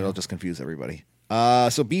second. It'll just confuse everybody.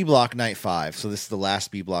 So B block night 5. So this is the last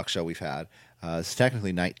B block show we've had. It's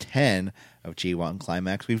technically night 10 of G1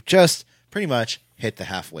 Climax. We've just pretty much hit the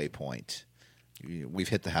halfway point. We've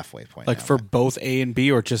hit the halfway point. like now. for both A and B,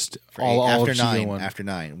 or just For all after of nine. G1? After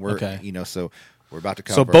 9, we're Okay. so we're about to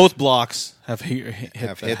cover. So both blocks have hit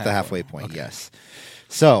hit the halfway point. Okay. Yes.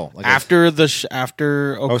 So like after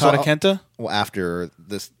after Okada Kenta, well, after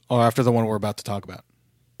this. or after the one we're about to talk about.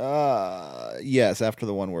 Yes, after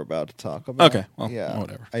the one we're about to talk about. Okay, well, yeah,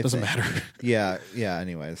 whatever. I Doesn't think. matter. Yeah.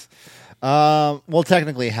 Anyways, well,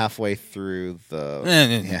 technically halfway through the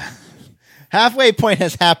yeah, halfway point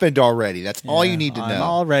has happened already. That's all you need to I'm know.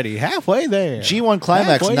 already halfway there. G1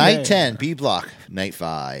 Climax, Halfway night there. 10, B block, night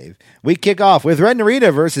 5. We kick off with Red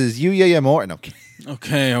Narita versus Yuya Yamura. No,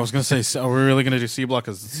 Okay, I was gonna say, so are we really gonna do C block?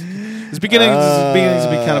 Because it's beginning to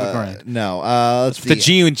be kind of a grind. No, let's The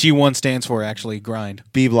see. G and G1 stands for actually grind.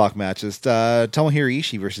 B block matches. Tomohiro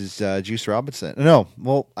Ishii versus Juice Robinson. No,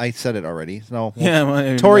 well, I said it already. No, Yeah,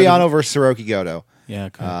 Toriano versus Hiroki Goto. Yeah,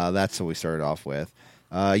 okay. That's what we started off with.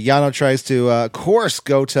 Yano tries to coerce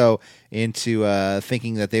Goto into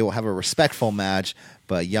thinking that they will have a respectful match,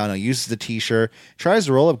 but Yano uses the T-shirt, tries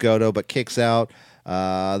to roll up Goto, but kicks out.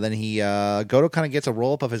 Then Goto kind of gets a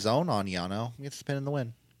roll up of his own on Yano. He gets a pin in the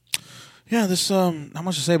win. Yeah, this not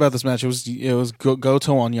much to say about this match. It was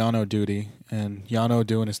Goto on Yano duty and Yano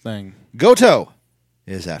doing his thing. Goto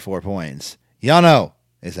is at 4 points. Yano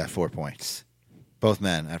is at 4 points. Both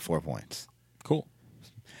men at 4 points. Cool.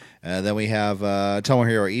 Then we have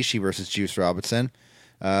Tomohiro Ishii versus Juice Robinson.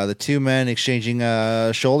 The two men exchanging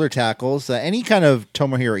shoulder tackles. Any kind of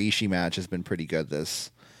Tomohiro Ishii match has been pretty good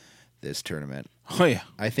this tournament. Oh yeah.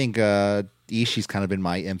 I think Ishii's kind of been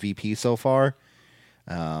my MVP so far.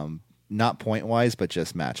 Not point-wise, but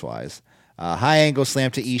just match-wise. High angle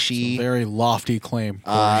slam to Ishii. Very lofty claim.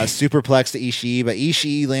 Superplex to Ishii, but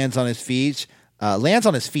Ishii lands on his feet. I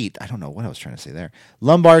don't know what I was trying to say there.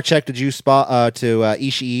 Lumbar check to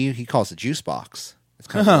Ishii. He calls it juice box. It's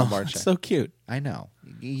kind of a lumbar check. That's so cute. I know.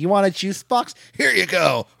 You want a juice box? Here you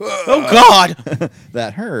go. Oh God.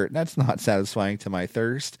 That hurt. That's not satisfying to my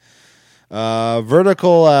thirst.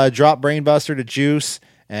 Vertical drop brainbuster to Juice,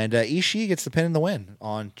 and Ishii gets the pin in the win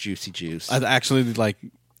on Juicy Juice. I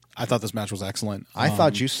thought this match was excellent. I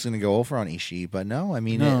thought Juice was going to go over on Ishii, but no. I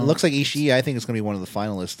mean, No. it looks like Ishii, I think, is going to be one of the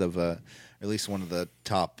finalists of, at least one of the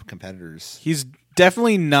top competitors. He's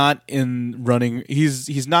definitely not in running.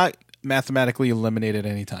 He's not mathematically eliminated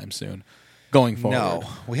anytime soon. Going forward. No.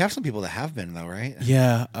 We have some people that have been, though, right?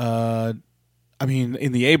 Yeah. I mean,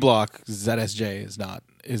 in the A block, ZSJ is not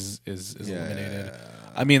is eliminated.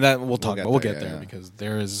 I mean that we'll talk. We'll get there yeah. because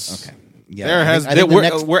there is. Okay. Yeah, There has. I think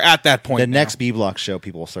We're at that point. the now. next B block show,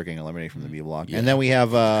 people will start getting eliminated from the B block, and then we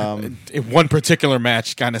have If one particular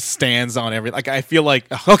match kind of stands on every. Like I feel like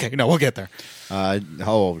okay, no, we'll get there.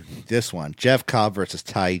 this one, Jeff Cobb versus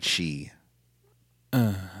Tai Chi.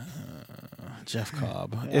 Jeff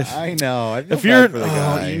Cobb. I know. I feel If you're bad for the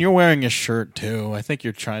guy. and you're wearing a shirt too, I think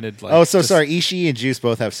you're trying to like. Oh, so just- sorry. Ishii and Juice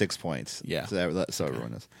both have 6 points. Yeah. So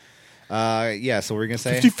everyone knows. Yeah. So we're gonna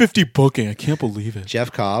say 50-50 booking. I can't believe it.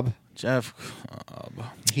 Jeff Cobb. Jeff Cobb.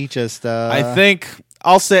 He just. I think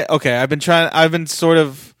I'll say okay. I've said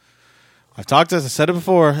it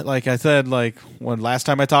before. Like I said, like when last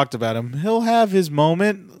time I talked about him, he'll have his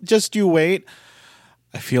moment. Just you wait.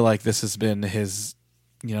 I feel like this has been his.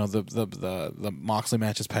 You know the Moxley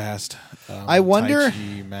match is past. I wonder- Tai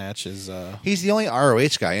Chi match is. He's the only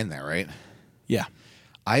ROH guy in there, right? Yeah.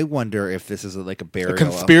 I wonder if this is like a burial. A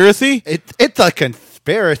conspiracy? It's a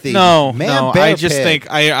conspiracy. No, Man, no. bear I just pig.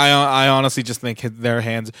 think I honestly just think their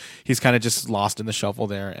hands. He's kind of just lost in the shuffle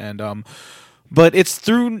there, and but it's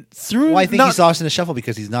through. Well, I think not- he's lost in the shuffle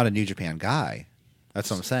because he's not a New Japan guy.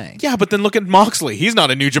 That's what I'm saying. Yeah, but then look at Moxley. He's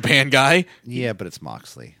not a New Japan guy. Yeah, but it's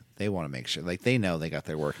Moxley. They want to make sure, like they know they got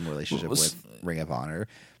their working relationship with Ring of Honor.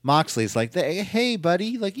 Moxley's like, hey,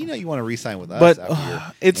 buddy, like you want to re-sign with us, But, after your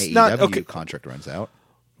it's AEW not- okay. contract runs out.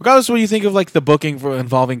 Regardless of what you think of like the booking for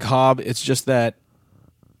involving Cobb, it's just that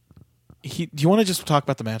Do you want to just talk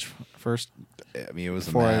about the match first? I mean, it was a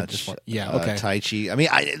Before I match. just yeah, okay. Taichi. I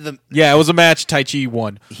mean, Yeah, it was a match. Taichi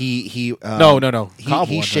won. he No. Cobb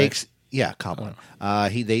He won, shakes. Yeah, Cobb won.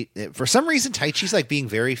 For some reason Taichi's like being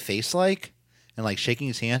very face like and like shaking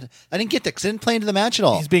his hand. I didn't get that because it didn't play into the match at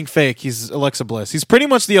all. He's being fake. He's Alexa Bliss. He's pretty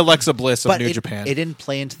much the Alexa Bliss of but New Japan. It didn't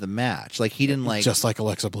play into the match. Like he didn't like just like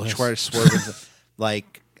Alexa Bliss. try to swerve into,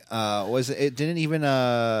 like was it didn't even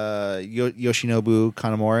Yoshinobu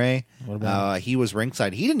Kanamori What about he was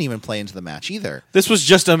ringside. He didn't even play into the match either. This was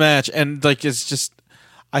just a match, and like it's just.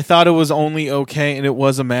 I thought it was only okay, and it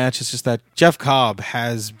was a match. It's just that Jeff Cobb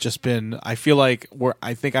has just been. I feel like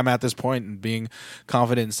I think I'm at this point in being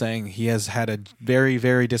confident in saying he has had a very,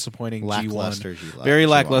 very disappointing Lackluster G1, very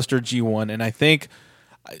lackluster G1, and I think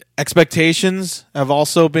expectations have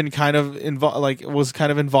also been kind of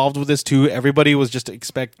involved with this too. Everybody was just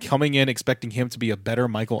coming in expecting him to be a better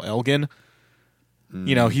Michael Elgin.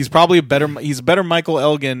 You know, he's probably a better Michael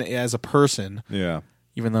Elgin as a person. Yeah.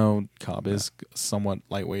 Even though Cobb is somewhat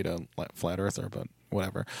lightweight, a flat earther, but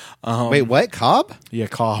whatever. Wait, what? Cobb? Yeah,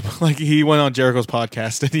 Cobb. Like he went on Jericho's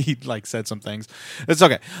podcast and he like said some things. It's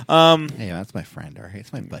okay. Hey, that's my friend. All right,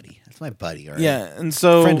 it's my buddy. That's my buddy. All right. Yeah, and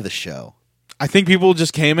so friend of the show. I think people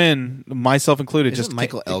just came in, myself included. Isn't just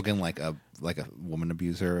Michael Elgin like a woman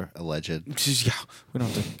abuser, alleged? Yeah, we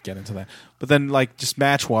don't have to get into that. But then, like, just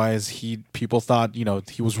match wise, people thought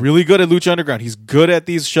he was really good at Lucha Underground. He's good at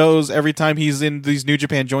these shows every time he's in these New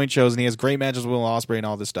Japan joint shows, and he has great matches with Will Ospreay and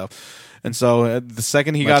all this stuff. And so the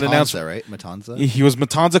second he got announced, right? Matanza. He was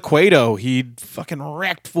Matanza Cueto. He fucking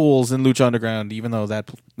wrecked fools in Lucha Underground, even though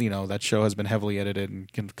that show has been heavily edited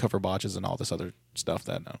and can cover botches and all this other stuff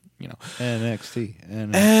that NXT.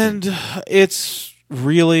 And it's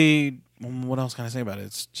really. What else can I say about it?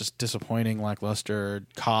 It's just disappointing, lackluster.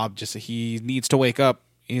 Cobb he needs to wake up.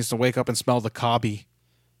 He needs to wake up and smell the cobby.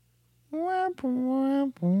 Yeah,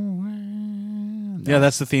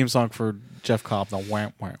 that's the theme song for Jeff Cobb. The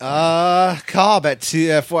wham wham. Cobb at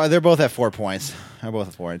 2, 4. They're both at 4 points. They're both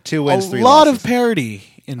at 4. 2 wins, 3 losses. A lot losses. of parity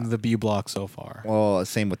in the B block so far. Well,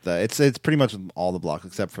 same with it's pretty much all the blocks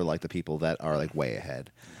except for like the people that are like way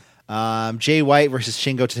ahead. Jay White versus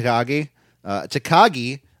Shingo Takagi.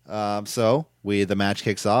 Takagi. So the match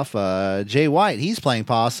kicks off. Jay White, he's playing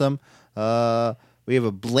possum. We have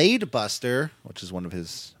a Blade Buster, which is one of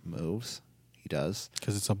his moves. He does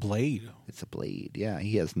because it's a blade. It's a blade. Yeah,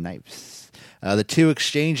 he has knives. The two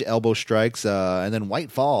exchange elbow strikes, and then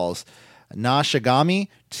White falls. Nashigami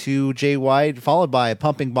to Jay White, followed by a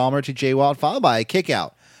pumping bomber to Jay White, followed by a kick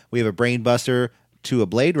out. We have a brain buster to a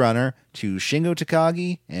Blade Runner to Shingo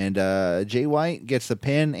Takagi, and Jay White gets the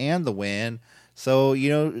pin and the win. So,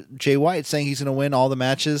 Jay White saying he's going to win all the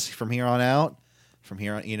matches from here on out. From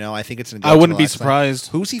here on, I think it's going to go. I wouldn't be surprised.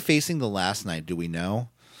 Night. Who's he facing the last night? Do we know?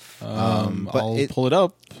 I'll pull it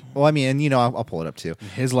up. Well, I mean, I'll pull it up too.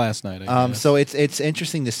 His last night. I guess. So it's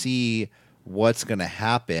interesting to see what's going to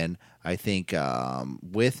happen. I think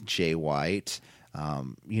with Jay White,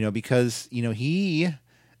 because he.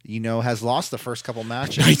 Has lost the first couple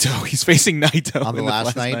matches. Naito. He's facing Naito on the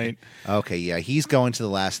last night. Okay, yeah, he's going to the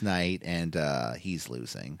last night and he's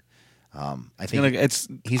losing. I think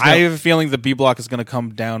I have a feeling the B block is going to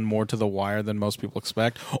come down more to the wire than most people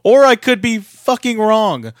expect, or I could be fucking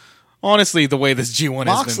wrong. Honestly, the way this G1 is,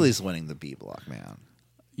 Moxley's winning the B block, man.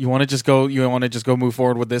 You want to just go? You want to just go move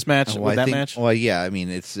forward with this match? Match? Well, yeah. I mean,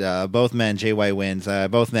 it's both men. Jay White wins.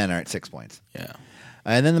 Both men are at 6 points. Yeah.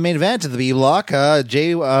 And then the main event of the B block,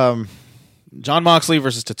 John Moxley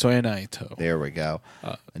versus Tetsuya Naito. There we go.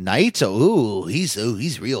 Naito,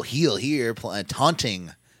 he's real heel here, taunting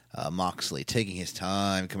Moxley, taking his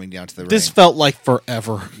time, coming down to the ring. This felt like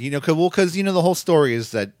forever. Because the whole story is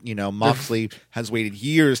that Moxley has waited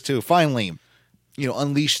years to finally,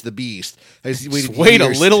 unleash the beast. Wait a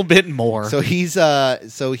little bit more. So he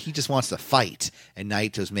just wants to fight, and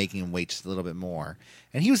Naito's making him wait just a little bit more.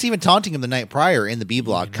 And he was even taunting him the night prior in the B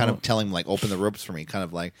block, kind of telling him, like, open the ropes for me, kind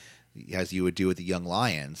of like as you would do with the Young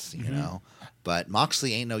Lions, you know. But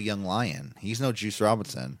Moxley ain't no young lion. He's no Juice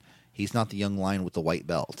Robinson. He's not the young lion with the white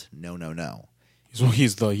belt. No.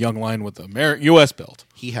 He's the young lion with the U.S. belt.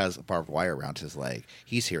 He has a barbed wire around his leg.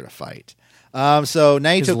 He's here to fight. So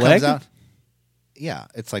Naito comes out. Yeah,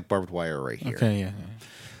 it's like barbed wire right here. Okay,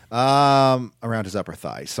 yeah. Around his upper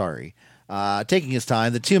thigh. Sorry. Taking his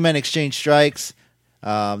time. The two men exchange strikes.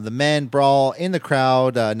 The men brawl in the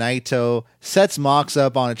crowd. Naito sets Mox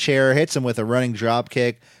up on a chair, hits him with a running drop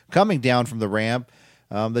kick, coming down from the ramp.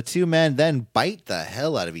 The two men then bite the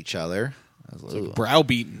hell out of each other.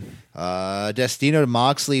 Browbeaten. Destino to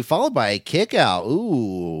Moxley, followed by a kick out.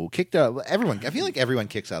 Ooh, kicked out. Everyone, I feel like everyone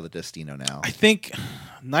kicks out of the Destino now. I think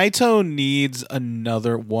Naito needs one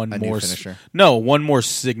new more finisher? one more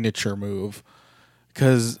signature move,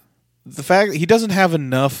 because the fact he doesn't have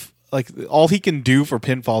enough. Like, all he can do for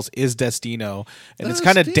pinfalls is Destino, and it's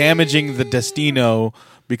kind of damaging the Destino,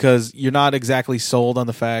 because you're not exactly sold on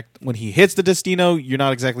the fact when he hits the Destino, you're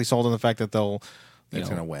not exactly sold on the fact that It's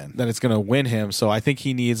going to win. That it's going to win him. So I think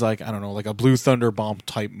he needs, like, I don't know, like a Blue Thunder Bomb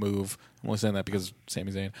type move. I'm only saying that because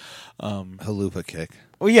Sami Zayn. Halupa kick.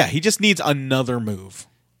 Well, yeah, he just needs another move.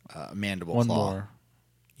 Mandible One claw. more.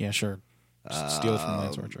 Yeah, sure. Steal it from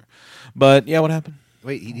Lance Archer. But, yeah, what happened?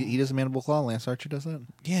 Wait, he does a mandible claw? Lance Archer does that?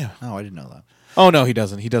 Yeah. Oh, I didn't know that. Oh, no, he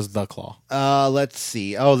doesn't. He does the claw. Let's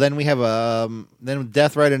see. Oh, then we have then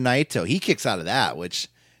Death Rider Naito. He kicks out of that, which,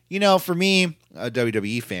 for me, a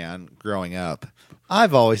WWE fan growing up,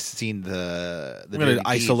 I've always seen the I'm going to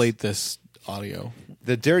isolate this audio.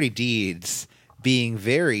 The Dirty Deeds being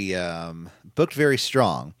very booked very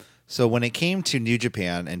strong. So when it came to New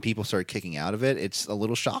Japan and people started kicking out of it, it's a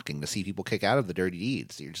little shocking to see people kick out of the Dirty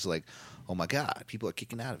Deeds. You're just like, oh my God, people are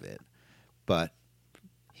kicking out of it. But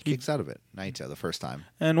he kicks out of it, Naito, the first time.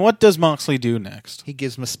 And what does Moxley do next? He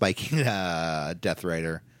gives him a spiking Death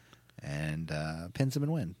Rider and pins him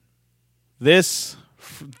and win. This,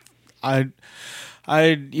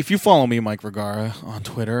 if you follow me, Mike Vergara, on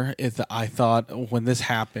Twitter, I thought when this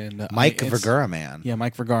happened, Mike Vergara Man. Yeah,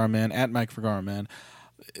 Mike Vergara Man, at Mike Vergara Man.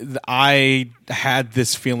 I had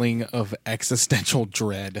this feeling of existential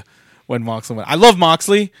dread when Moxley went. I love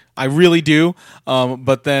Moxley, I really do.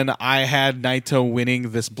 But then I had Naito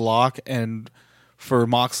winning this block, and for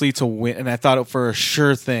Moxley to win, and I thought it for a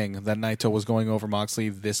sure thing that Naito was going over Moxley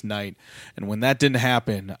this night. And when that didn't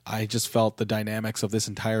happen, I just felt the dynamics of this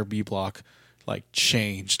entire B block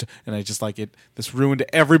changed, and I just this ruined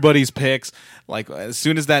everybody's picks. Like, as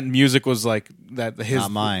soon as that music was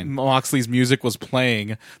Moxley's music was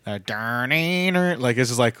playing, it's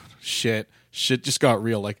just like shit just got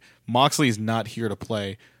real. Like, Moxley is not here to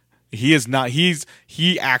play. He is not.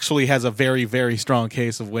 He actually has a very, very strong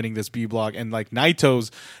case of winning this B block, and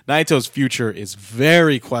Naito's future is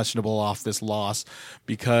very questionable off this loss,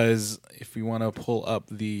 because if we want to pull up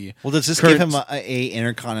does this give him a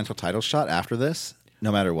Intercontinental title shot after this?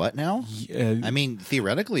 No matter what now? I mean,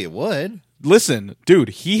 theoretically it would. Listen, dude,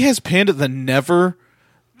 he has pinned the never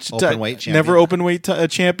open weight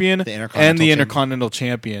champion and the Intercontinental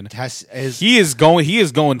champion. He is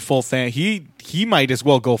going full Thanos. He might as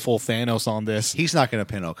well go full Thanos on this. He's not going to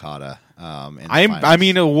pin Okada. We might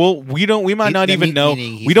not even know.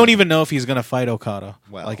 We don't even know if he's going to fight Okada.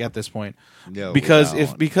 Well, at this point, no, because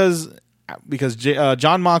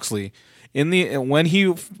John Moxley when he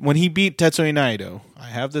beat Tetsuya Naito, I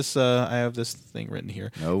have this thing written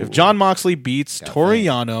here. No. If John Moxley beats Toru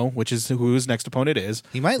Yano, which is who his next opponent is,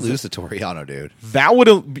 he might lose to Toru Yano, dude.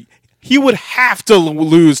 He would have to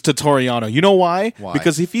lose to Toru Yano. You know why? Why?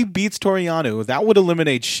 Because if he beats Toru Yano, that would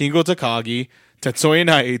eliminate Shingo Takagi, Tetsuya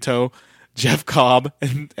Naito, Jeff Cobb,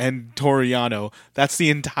 and Toru Yano. That's the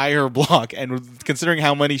entire block. And considering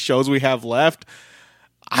how many shows we have left,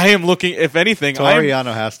 I am looking, if anything, Toru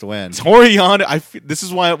Yano has to win. Toru Yano, this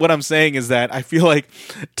is why what I'm saying is that I feel like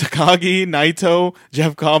Takagi, Naito,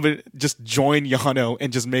 Jeff Cobb just join Yano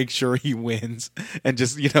and just make sure he wins, and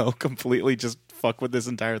just, completely just fuck with this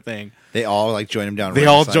entire thing. They all join him down. They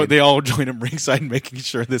all join him ringside, making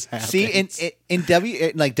sure this happens. See, in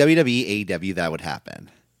WWE, AEW, that would happen.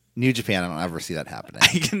 New Japan, I don't ever see that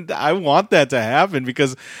happening. I want that to happen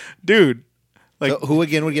because, dude, so who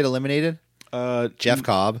again would get eliminated? Jeff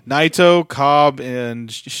Cobb, Naito, Cobb, and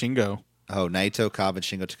Shingo. Oh, Naito, Cobb, and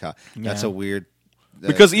Shingo Takagi. That's a weird.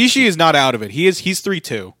 Because Ishii is not out of it. He's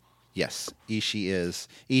 3-2. Yes, Ishii is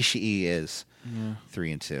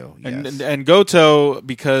 3-2. Yes. And Goto,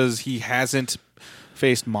 because he hasn't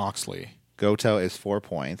faced Moxley. Goto is 4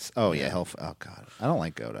 points. Oh yeah, oh god, I don't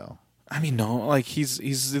like Goto. I mean, no, he's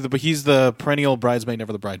the perennial bridesmaid,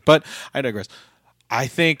 never the bride. But I digress. I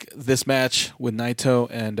think this match with Naito,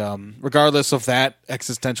 and regardless of that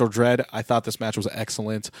existential dread, I thought this match was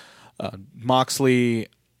excellent. Moxley,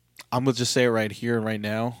 I'm going to just say it right here and right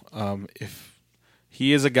now. If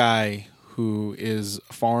he is a guy who is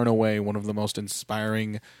far and away one of the most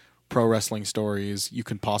inspiring pro wrestling stories you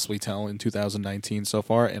can possibly tell in 2019 so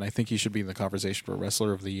far, and I think he should be in the conversation for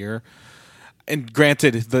Wrestler of the Year. And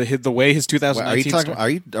granted, the way his 2019 are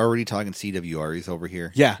you already talking CWRs over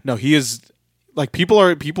here? Yeah, no, he is. like people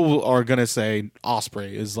are gonna say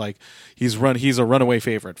Ospreay is like he's a runaway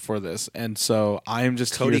favorite for this, and so I'm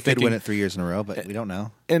just Cody here could thinking, win it 3 years in a row, but we don't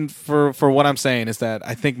know. and for what I'm saying is that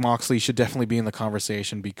I think Moxley should definitely be in the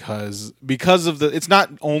conversation because of it's not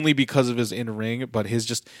only because of his in ring, but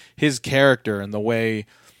his character and the way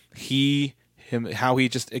how he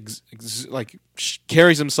just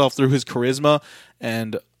carries himself through his charisma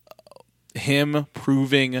and him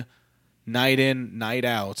proving night in, night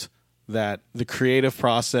out that the creative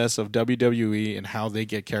process of WWE and how they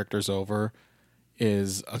get characters over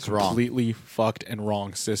is a completely fucked and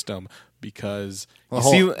wrong system because the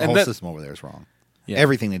whole system over there is wrong. Yeah.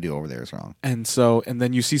 Everything they do over there is wrong. And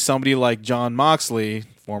then you see somebody like Jon Moxley,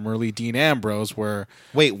 formerly Dean Ambrose, where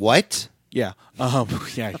wait, what? Yeah,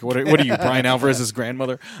 yeah. What are you, Brian Alvarez's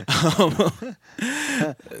grandmother?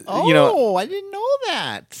 I didn't know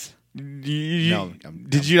that.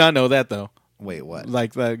 Did you not know that though? Wait, what?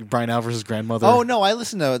 Like Brian Alvarez's grandmother? Oh no, I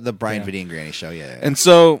listened to the Brian Vitti and Granny show. Yeah. And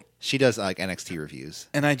so she does like NXT reviews.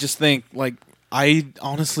 And I just think I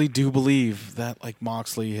honestly do believe that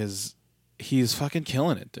Moxley he's fucking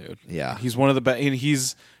killing it, dude. Yeah, he's one of the best.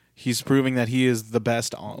 He's proving that he is the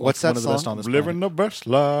best on. What's that one song? Of the best on this living planet. the best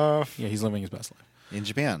life. Yeah, he's living his best life in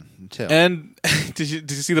Japan too. And did you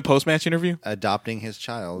see the post match interview? Adopting his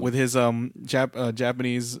child with his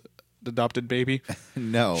Japanese adopted baby.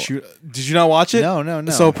 No. Did you not watch it? No.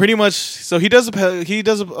 So pretty much, he does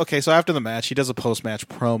okay. So after the match, he does a post match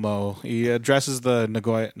promo. He addresses the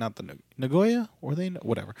Nagoya, or they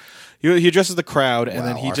whatever. He addresses the crowd, and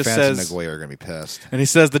then he just says, Nagoya are gonna be pissed. And he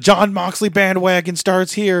says, "The Jon Moxley bandwagon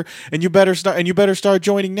starts here, and you better start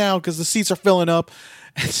joining now because the seats are filling up."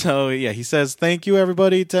 And so yeah, he says, "Thank you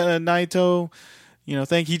everybody to Naito." He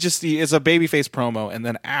is a babyface promo, and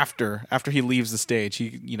then after he leaves the stage,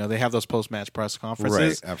 they have those post match press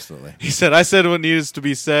conferences. Right, absolutely. He said, "I said what needs to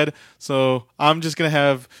be said, so I'm just gonna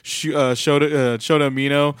have Shota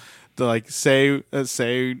Umino to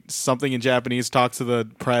say something in Japanese, talk to the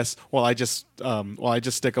press while I just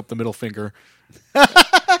stick up the middle finger."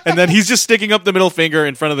 And then he's just sticking up the middle finger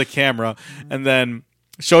in front of the camera, and then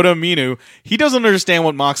Shota Umino, he doesn't understand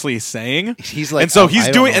what Moxley is saying. He's like, and so he's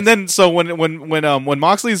doing, and then so when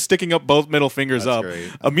Moxley is sticking up both middle fingers up,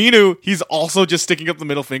 Umino, he's also just sticking up the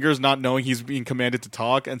middle fingers, not knowing he's being commanded to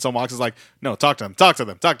talk. And so Moxley's like, "No, talk to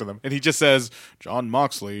them," and he just says, "Jon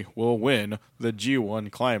Moxley will win the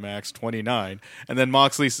G1 Climax 29." And then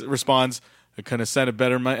Moxley responds, "I couldn't have said it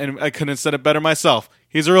better myself.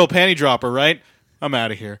 He's a real panty dropper, right? I'm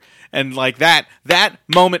out of here." And that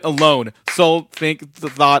moment alone, thought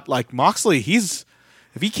Moxley, if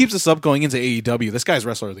he keeps this up going into AEW, this guy's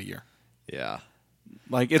Wrestler of the Year. Yeah.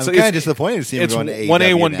 I'm kind of disappointed to see him going to AEW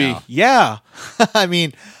 1A, 1B. now. Yeah. I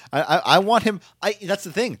mean, I want him. That's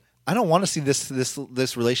the thing. I don't want to see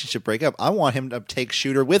this relationship break up. I want him to take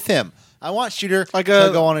Shooter with him. I want Shooter to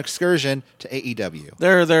go on an excursion to AEW.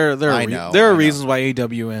 There are reasons why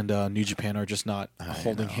AEW and New Japan are just not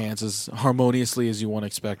holding hands as harmoniously as you want to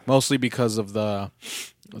expect. Mostly because of the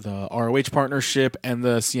ROH partnership and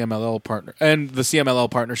the CMLL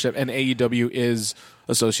partnership, and AEW is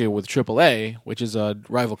associated with AAA, which is a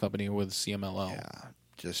rival company with CMLL.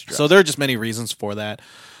 Yeah, so there are just many reasons for that.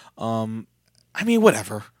 I mean,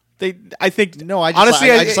 whatever. I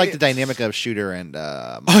just like the dynamic of Shooter and.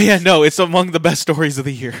 It's among the best stories of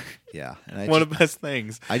the year. Yeah, one of the best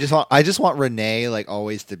things. I just want Renee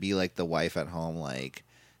always to be the wife at home,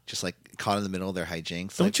 just caught in the middle of their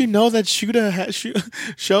hijinks. Don't you know that Shooter the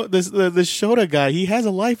Shota guy? He has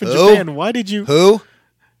a life in Japan. Why did you? Who?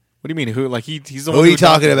 What do you mean who? He's the who one. Who are you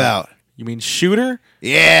talking about? You mean Shooter?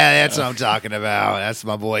 Yeah, that's what I'm talking about. That's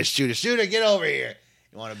my boy Shooter. Shooter, get over here.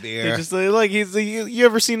 You want a beer? Just you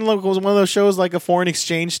ever seen one of those shows like a foreign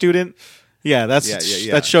exchange student? Yeah, that's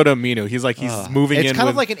Shota Umino. He's moving in. It's kind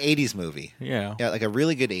of like an 80s movie. Yeah. Yeah, like a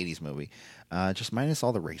really good 80s movie. Just minus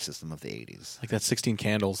all the racism of the 80s. Like that 16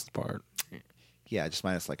 Candles part. Yeah, just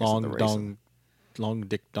minus the racism. Long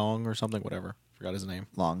Dick Dong or something, whatever. Forgot his name.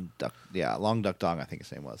 Long Duck Dong, I think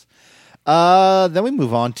his name was. Then we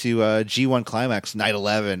move on to G1 Climax Night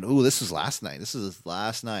 11. Ooh, this was last night.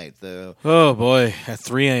 Oh boy, at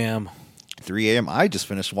 3 a.m. 3 a.m. I just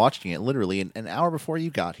finished watching it literally an hour before you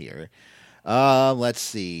got here. Let's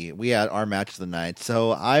see. We had our match of the night.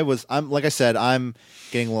 So I'm like I said, I'm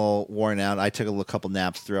getting a little worn out. I took a couple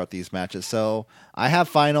naps throughout these matches. So I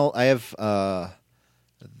have the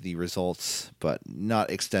results, but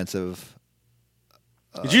not extensive.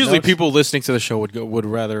 Usually, people listening to the show would want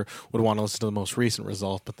to listen to the most recent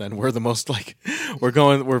result, but then we're the most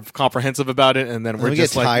we're comprehensive about it, and then we're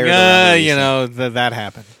just tired that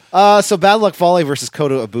happened. So Bad Luck Fale versus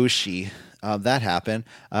Kota Ibushi. That happened.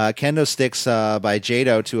 Kendo sticks by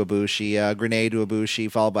Jado to Ibushi, grenade to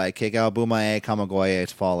Ibushi, followed by a kick out, Bumae, Kamigoye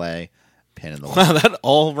to Fale, pin in the wall. Wow, that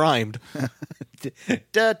all rhymed.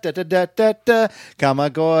 Da, da, da, da, da, da.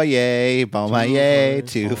 Kamigoye, Bumae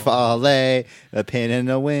to Fale, a pin in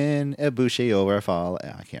the win, Ibushi over Fale.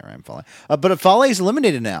 I can't rhyme Fale. But Fale's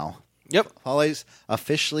eliminated now. Yep. Fale's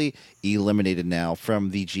officially eliminated now from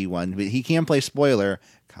the G1, but he can play spoiler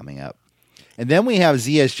coming up. And then we have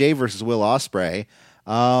ZSJ versus Will Ospreay.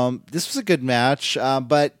 This was a good match,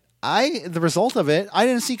 but the result of it, I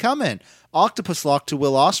didn't see coming. Octopus lock to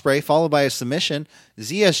Will Ospreay, followed by a submission.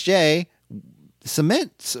 ZSJ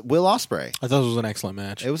submits Will Ospreay. I thought it was an excellent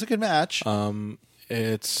match. It was a good match.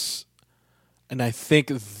 And I think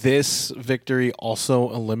this victory also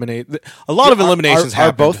eliminated a lot of eliminations. Are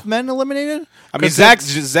happened. both men eliminated? I mean, Zach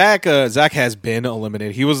has been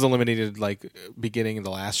eliminated. He was eliminated like beginning of the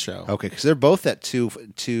last show. Okay, because they're both at two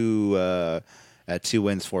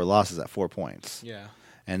wins, 4 losses at 4 points. Yeah,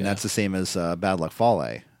 and that's the same as Bad Luck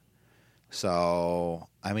Fale. So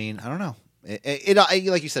I mean, I don't know. It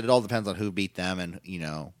like you said, it all depends on who beat them, and you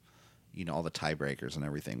know all the tiebreakers and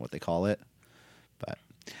everything, what they call it. But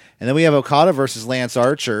and then we have Okada versus Lance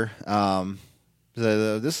Archer.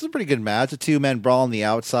 This is a pretty good match. A 2-man brawl on the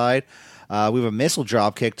outside. We have a missile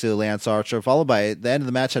drop kick to Lance Archer, followed by the end of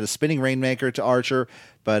the match had a spinning rainmaker to Archer,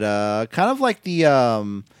 but kind of like the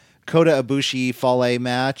Kota Ibushi Fale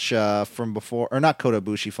match from before, or not Kota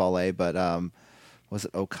Ibushi Fale, but was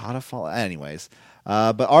it Okada Fale? Anyways,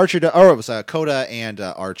 but Archer, it was Kota and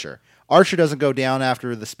Archer. Archer doesn't go down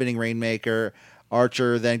after the spinning rainmaker.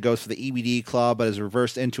 Archer then goes for the EBD claw, but is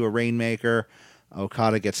reversed into a rainmaker.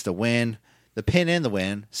 Okada gets the win. The pin and the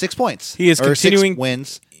win. 6 points. He is continuing 6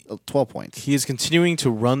 wins, 12 points. He is continuing to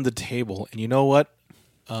run the table, and you know what?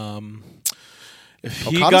 If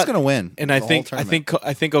he Okada's going to win, and I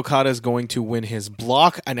think Okada is going to win his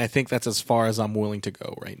block, and I think that's as far as I'm willing to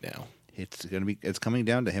go right now. It's coming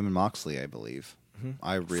down to him and Moxley, I believe.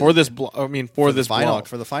 Mm-hmm. For this block, for this block,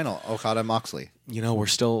 for the final, Okada and Moxley. We're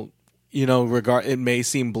still. It may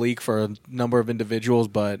seem bleak for a number of individuals,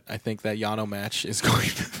 but I think that Yano match is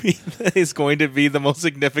going to be the most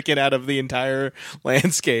significant out of the entire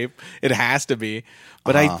landscape. It has to be.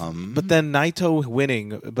 But but then Naito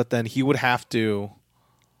winning, but then he would have to.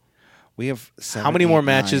 We have 7, how many 8, more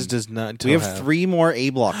matches 9. does Naito We have have? 3 more A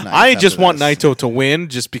block nights. I just want this. Naito to win,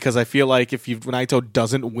 just because I feel like if Naito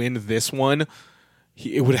doesn't win this one,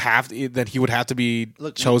 he would have to be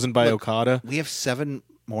chosen by Okada. We have 7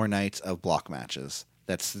 more nights of block matches.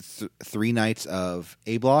 That's 3 nights of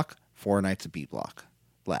A block, 4 nights of B block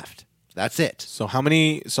left. That's it. So how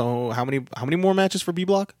many more matches for B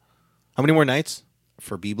block? How many more nights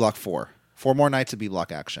for B block? 4 more nights of B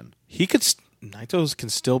block action. Naito can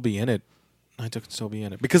still be in it. Naito can still be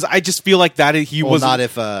in it because I just feel like that he was not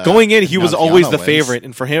if going in. He was always the wins. favorite,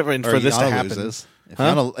 and for him and for this Yano to happen, loses. If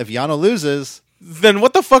Yano loses, then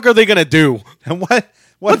what the fuck are they gonna do? And what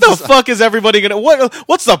the fuck is everybody gonna?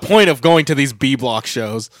 What's the point of going to these B block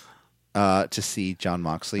shows? To see John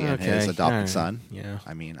Moxley and his adopted son. Yeah,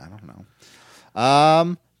 I mean, I don't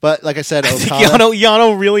know. But like I said, I think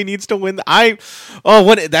Yano really needs to win.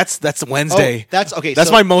 That's Wednesday. That's okay. That's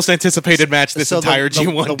my most anticipated match this entire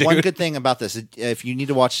G1. The dude. one good thing about this, if you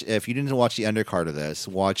didn't watch the undercard of this,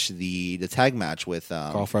 watch the tag match with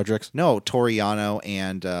Carl Fredericks. No, Tori Yano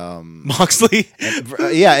and Moxley.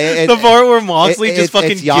 The part where Moxley just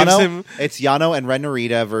fucking gives him. It's Yano and Ren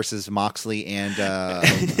Narita versus Moxley and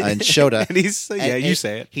Shota. And you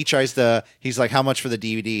say it. He tries to. He's like, "How much for the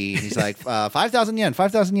DVD?" He's like, 5,000 yen.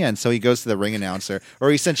 5,000 yen. So he goes to the ring announcer, or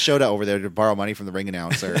he sends Shota over there to borrow money from the ring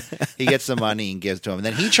announcer. He gets some money and gives to him, and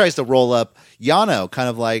then he tries to roll up Yano, kind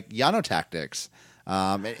of like Yano tactics.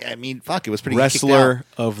 I mean, fuck, it was pretty. Wrestler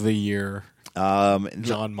of the year,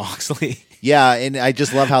 John Moxley. Yeah, and I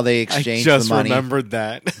just love how they exchanged the money. I just remembered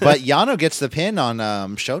that. But Yano gets the pin on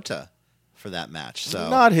Shota for that match. So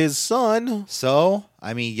not his son. So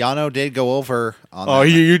I mean, Yano did go over on. Oh,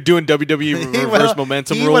 you're doing WWE reverse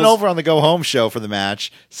momentum rules. He went over on the go home show for the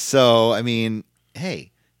match. So I mean,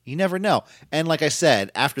 hey, you never know. And like I said,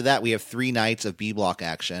 after that we have 3 nights of B block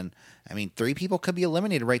action. I mean, 3 people could be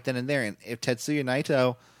eliminated right then and there. And if Tetsuya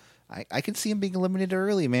Naito, I can see him being eliminated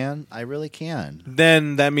early, man. I really can.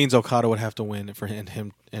 Then that means Okada would have to win for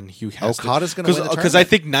him, and Hugh has Okada's going to win the because I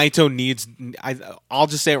think Naito needs. I'll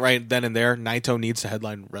just say it right then and there. Naito needs to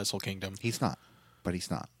headline Wrestle Kingdom. He's not, but he's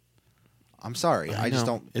not. I'm sorry. I just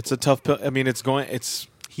don't. It's a tough. I mean,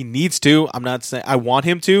 he needs to. I'm not saying I want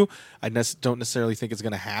him to. I don't necessarily think it's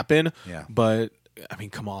going to happen. Yeah. But I mean,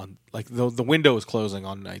 come on. Like the window is closing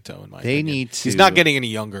on Naito. In my opinion. Need to. He's not getting any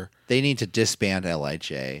younger. They need to disband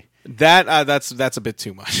LIJ That's a bit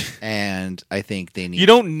too much. And I think they need. You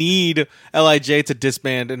don't need Lij to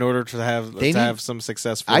disband in order to They have need- some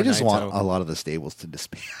success. For I just Naito. want a lot of the stables to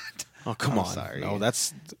disband. Oh come I'm on! sorry. No,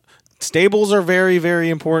 that's stables are very very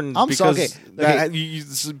important. I'm sorry, because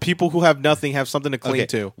okay. that- people who have nothing have something to cling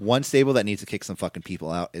to. One stable that needs to kick some fucking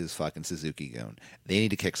people out is fucking Suzuki Gun. They need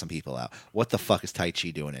to kick some people out. What the fuck is Tai Chi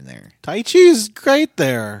doing in there? Tai Chi's great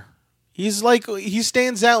there. He's like he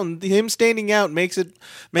stands out, and him standing out makes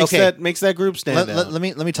Okay. that group stand out. Let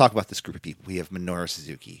me talk about this group of people. We have Minoru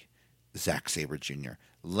Suzuki, Zack Sabre Jr.,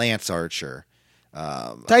 Lance Archer,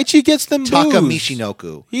 Tai Chi gets them Taka boos.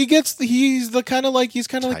 Michinoku, He's kind of like the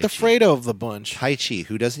Tai Chi. Fredo of the bunch. Tai Chi,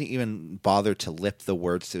 who doesn't even bother to lip the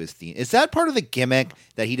words to his theme. Is that part of the gimmick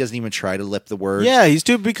that he doesn't even try to lip the words? Yeah,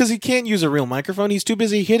 because he can't use a real microphone. He's too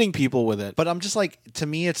busy hitting people with it. But I'm just like, to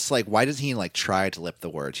me, it's like, why doesn't he like try to lip the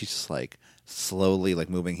words? He's just like slowly like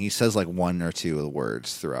moving. He says like one or two of the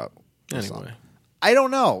words throughout the song. Anyway. I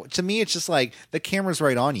don't know. To me, it's just like the camera's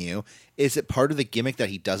right on you. Is it part of the gimmick that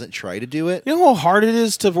he doesn't try to do it? You know how hard it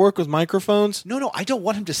is to work with microphones? No, I don't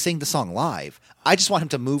want him to sing the song live. I just want him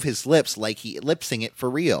to move his lips like he lip sing it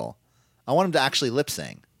for real. I want him to actually lip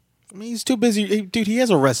sing. I mean, he's too busy. Dude, he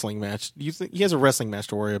has a wrestling match. He has a wrestling match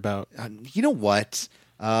to worry about. You know what?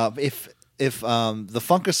 If the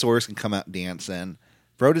Funkasaurus can come out dancing,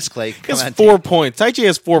 Brodus Clay can He come has out 4 points. Tai Chi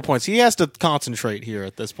has 4 points. He has to concentrate here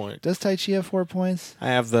at this point. Does Tai Chi have 4 points? I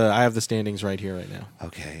have the standings right here right now.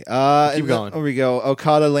 Okay. Keep going. Here we go.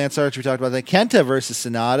 Okada, Lance Archer. We talked about that. Kenta versus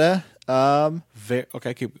Sonata.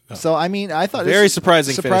 Okay, keep going. So I mean, I thought Very this-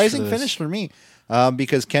 surprising finish for me.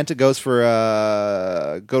 Because Kenta goes for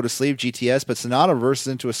go to sleep GTS, but Sonata verses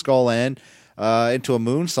into a skull end, into a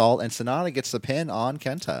moonsault, and Sonata gets the pin on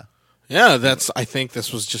Kenta. Yeah, I think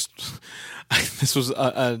this was just this was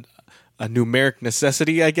a numeric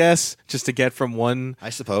necessity, I guess, just to get from one. I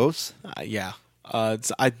suppose. Yeah,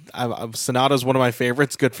 Sonata's one of my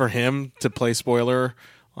favorites. Good for him to play spoiler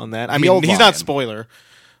on that. I The mean, old he's not lion. spoiler,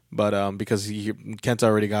 but because Kenta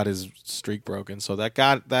already got his streak broken, so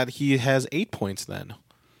that he has 8 points then,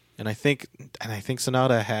 and I think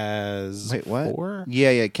Sonata has Wait, what? 4.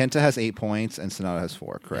 Yeah. Kenta has 8 points, and Sonata has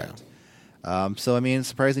 4. Correct. So I mean,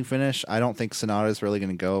 surprising finish. I don't think Sonata is really going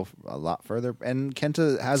to go a lot further, and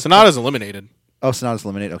Kenta has Sonata's eliminated. Oh, Sonata's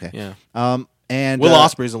eliminated. Okay. Yeah. And Will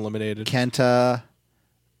Ospreay's eliminated. Kenta.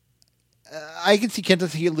 I can see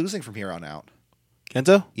Kenta losing from here on out.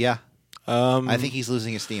 Kenta? Yeah. I think he's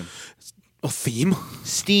losing his steam. A theme?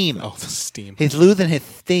 Steam. Oh, the steam. He's losing his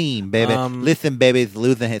steam, baby. Um, Listen, baby, he's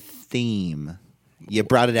losing his steam. You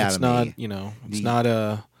brought it out It's of not, me. it's not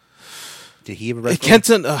a... Did he have a wrestling?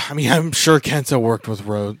 Kenta, I mean, I'm sure Kenta worked with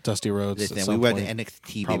Dusty Rhodes. Listen, at we some went point. to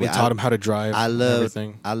NXT, Probably baby. taught him how to drive. I and love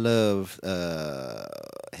everything.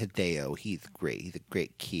 Hideo. He's great. He's a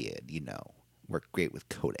great kid. Worked great with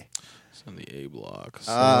Kode. It's on the A block.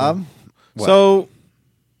 What? So,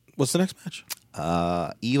 what's the next match?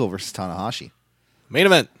 Evil versus Tanahashi. Main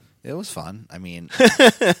event. It was fun. I mean,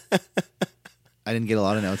 I didn't get a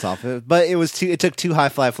lot of notes off of it, but it took 2 high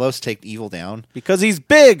fly flows to take Evil down. Because he's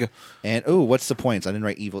big. And what's the points? I didn't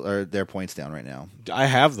write Evil or their points down right now. I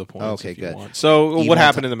have the points. Okay, if you good. want. So, Evil what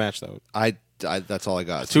happened in the match, though? I that's all I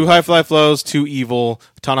got. 2 high fly flows, 2 evil.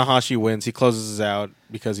 Tanahashi wins. He closes out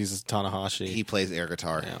because he's Tanahashi. He plays air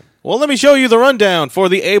guitar. Yeah. Well, let me show you the rundown for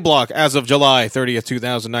the A block as of July 30th,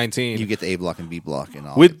 2019. You get the A block and B block and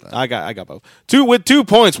all. I got both. With 2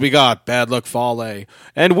 points, we got Bad Luck Fale,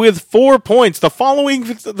 and with 4 points, the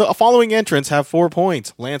following entrants have 4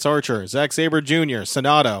 points: Lance Archer, Zack Sabre Jr.,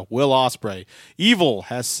 Sonata, Will Ospreay. Evil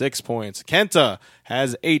has 6 points. Kenta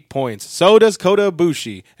has 8 points. So does Kota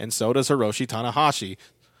Ibushi, and so does Hiroshi Tanahashi.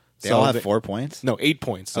 They all have 4 points. No, 8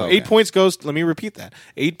 points. So Okay. 8 points goes. Let me repeat that.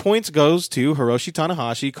 8 points goes to Hiroshi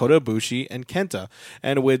Tanahashi, Kota Ibushi, and Kenta.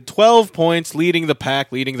 And with 12 points, leading the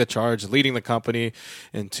pack, leading the charge, leading the company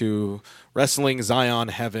into Wrestling Zion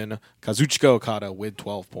Heaven, Kazuchika Okada with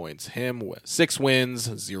 12 points. Him with 6 wins,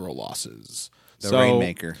 0 losses. The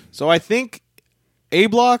Rainmaker. So I think A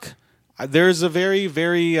block. There's a very,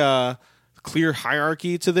 very clear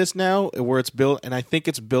hierarchy to this now, where it's built, and I think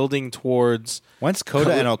it's building towards. When's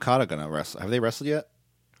Kota and Okada gonna wrestle? Have they wrestled yet?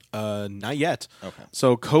 Not yet. Okay.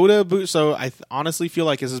 So so I honestly feel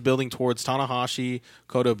like this is building towards Tanahashi,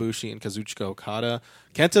 Kota Ibushi, and Kazuchika Okada.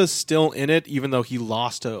 Kenta's still in it, even though he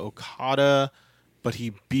lost to Okada, but I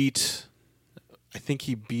think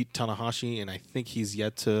he beat Tanahashi, and I think he's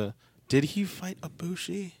yet to. Did he fight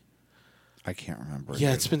Ibushi? I can't remember. Yeah,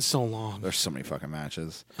 dude. it's been so long. There's so many fucking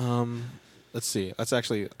matches. Let's see.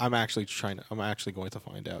 I'm actually going to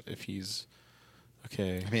find out if he's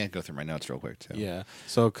Okay. I mean, I can go through my notes real quick too. Yeah.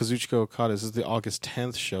 So Kazuchika Okada, this is the August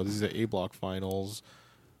 10th show. These are the A block finals.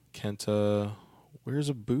 Kenta, where's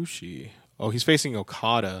Ibushi? Oh, he's facing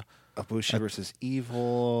Okada. Ibushi versus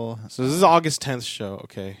Evil. So this is August 10th show.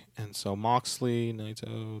 Okay. And so Moxley,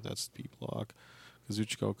 Naito, that's the B block.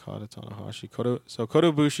 Kazuchika Okada, Tanahashi. Kota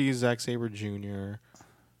Ibushi, Zack Sabre Jr.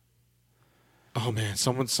 Oh man,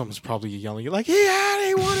 someone's probably yelling like, yeah,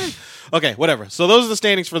 they won it. Okay, whatever. So those are the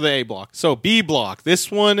standings for the A block. So B block. This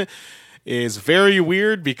one is very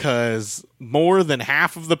weird because more than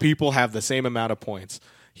half of the people have the same amount of points.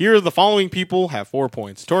 Here, the following people have 4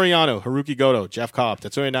 points. Toriano, Haruki Goto, Jeff Cobb,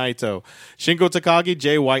 Tetsuya Naito, Shingo Takagi,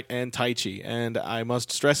 Jay White, and Taichi. And I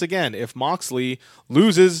must stress again, if Moxley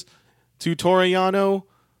loses to Toriano...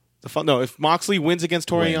 if Moxley wins against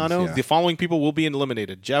Toriano, the following people will be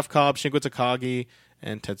eliminated. Jeff Cobb, Shingo Takagi,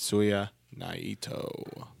 and Tetsuya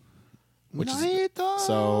Naito.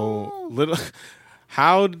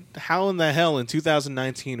 How in the hell in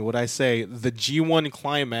 2019 would I say the G1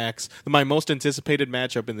 climax, my most anticipated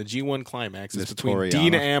matchup in the G1 climax is between Toriano.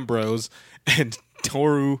 Dean Ambrose and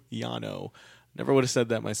Toru Yano? Never would have said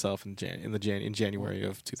that myself in January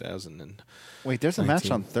of 2000. Wait, there's a match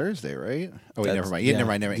on Thursday, right? Oh wait, never mind. Yeah. Never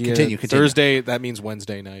mind. Continue. Thursday, that means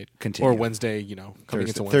Wednesday night. Continue. Or Wednesday, coming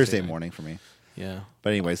into Wednesday Thursday night. morning for me. Yeah.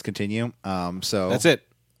 But anyways, continue. So That's it.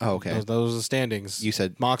 Oh, okay. Those are the standings. You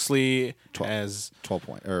said Moxley 12. has 12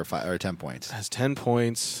 points or 10 points. has 10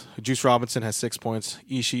 points. Juice Robinson has 6 points.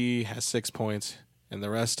 Ishii has 6 points, and the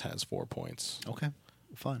rest has 4 points. Okay,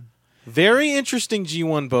 fun. Very interesting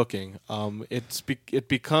G1 booking. It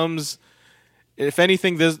becomes, if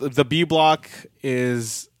anything, the B block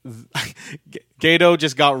is Gato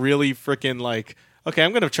just got really freaking like, okay,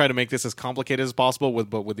 I'm going to try to make this as complicated as possible.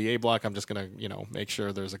 But with the A block, I'm just going to make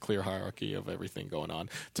sure there's a clear hierarchy of everything going on.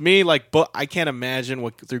 To me, I can't imagine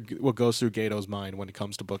what goes through Gato's mind when it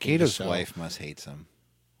comes to booking. Gato's this show. wife must hate him.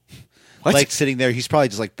 What? Like sitting there, he's probably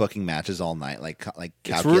just like booking matches all night, like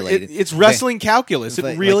calculating. It's wrestling calculus.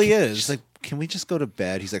 It really is. She's like, can we just go to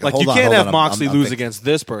bed? He's like, Like hold you on, can't hold have on, Moxley I'm lose thinking. against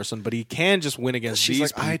this person, but he can just win against She's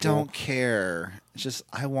these like, I people. don't care. Just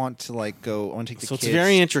I want to go. I want to take the So kids. it's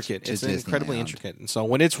very intricate. to It's incredibly Disneyland. intricate, and so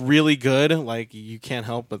when it's really good, you can't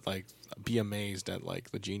help but be amazed at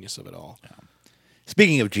the genius of it all.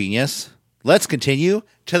 Speaking of genius, let's continue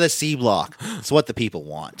to the C block. It's what the people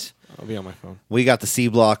want. I'll be on my phone. We got the C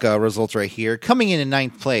block results right here. Coming in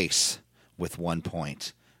 9th place with 1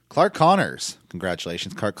 point. Clark Connors.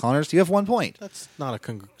 Congratulations, Clark Connors. You have 1 point. That's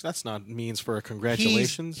not means for a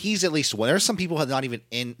congratulations. He's at least one. There's some people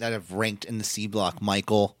that have ranked in the C block,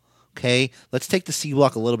 Michael. Okay? Let's take the C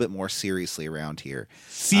block a little bit more seriously around here.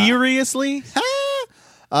 Seriously?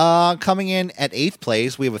 Coming in at 8th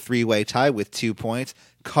place, we have a 3-way tie with 2 points.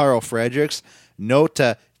 Carl Fredericks,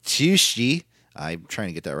 Nota Tsushi, I'm trying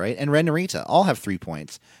to get that right, and Ren Narita all have 3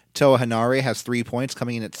 points. Toa Hanare has 3 points,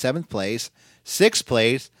 coming in at 7th place. 6th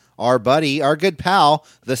place, our buddy, our good pal,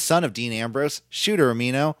 the son of Dean Ambrose, Shooter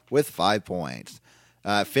Amino, with 5 points.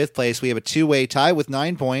 5th place, we have a 2-way tie with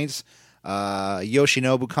 9 points.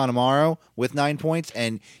 Yoshinobu Kanemaru with 9 points,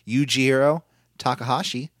 and Yujiro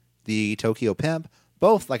Takahashi, the Tokyo Pimp,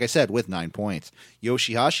 both, like I said, with 9 points.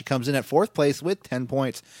 Yoshihashi comes in at 4th place with 10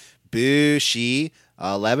 points. Bushi,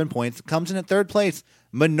 11 points, comes in at 3rd place.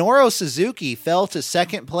 Minoru Suzuki fell to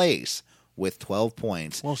 2nd place with 12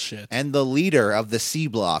 points. Well, shit. And the leader of the C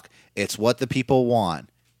block, it's what the people want,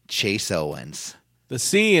 Chase Owens. The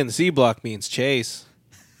C in C block means chase.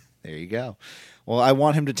 There you go. Well, I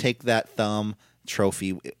want him to take that thumb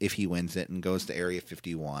trophy if he wins it and goes to Area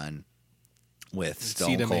 51 with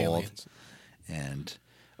Stone them Cold. aliens. And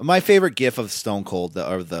my favorite gif of Stone Cold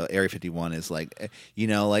or the Area 51 is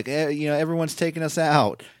everyone's taking us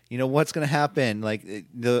out. What's going to happen? Like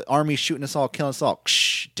the army's shooting us all, killing us all.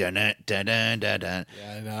 Dun, dun, dun, dun, dun, dun.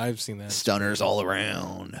 Yeah, I know. I've seen that. Stunners all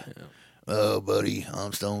around. Yeah. Oh, buddy,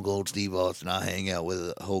 I'm Stone Cold Steve Austin. I hang out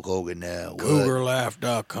with Hulk Hogan now.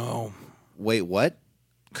 CougarLaugh.com. Wait, what?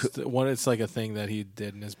 It's like a thing that he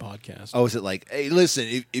did in his podcast. Oh, is it like, hey,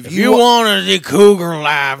 listen, if you want to see Cougar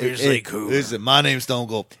live, you say Cougar. Listen, my name's Stone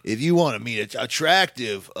Cold. If you want to meet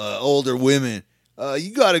attractive older women,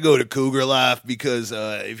 you got to go to Cougar Life because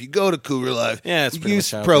if you go to Cougar Life, yeah, it's you pretty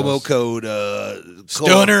use much how it promo goes. code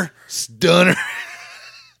Stunner.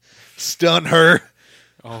 Stun her.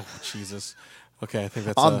 Oh, Jesus. Okay, I think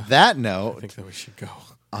that's On that note, I think that we should go.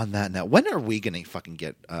 On that note, when are we going to fucking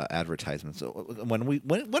get advertisements? When are we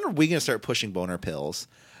going to start pushing boner pills?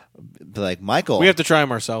 Like, Michael, We have to try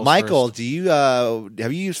them ourselves. Michael, first. do you have you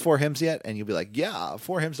used 4Hims yet? And you'll be like, yeah,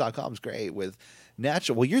 4Hims.com is great with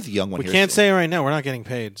natural. Well, you're the young one We here. can't so- say it right now. We're not getting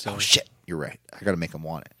paid. So. Oh shit, you're right. I got to make them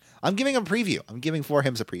want it. I'm giving him a preview. I'm giving For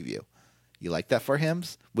Hims a preview. You like that, For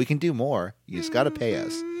Hims? We can do more. You just got to pay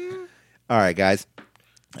us. All right, guys.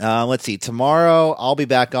 Let's see. Tomorrow, I'll be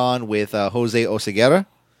back on with Jose Oseguera.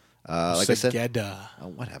 Like I said,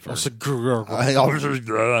 whatever. I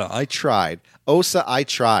tried. I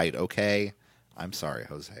tried. Okay, I'm sorry,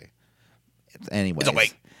 Jose.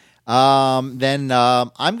 Anyways, then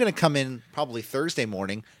I'm gonna come in probably Thursday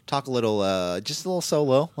morning, talk a little, just a little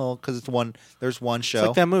solo, because There's one show. It's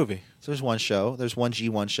like that movie. So there's one show. There's one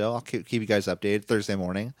G1 show. I'll keep you guys updated Thursday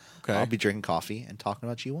morning. Okay. I'll be drinking coffee and talking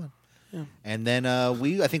about G1. Yeah. And then I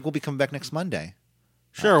think we'll be coming back next Monday.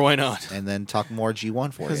 Sure, why not? And then talk more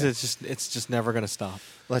G1 for you. Because it's just never going to stop.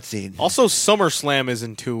 Let's see. Also, SummerSlam is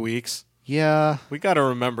in 2 weeks. Yeah. We got to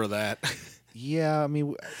remember that. Yeah, I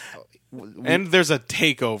mean... and there's a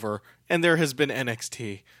takeover, and there has been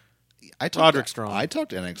NXT. Roderick Strong. I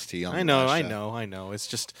talked NXT on I know. It's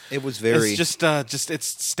just... It was very... It's just it's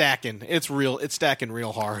stacking. It's stacking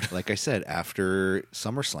real hard. Like I said, after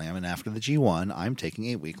SummerSlam and after the G1, I'm taking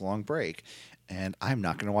a week-long break. And I'm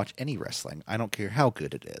not going to watch any wrestling. I don't care how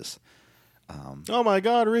good it is. Oh my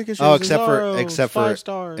God, Ricochet! Except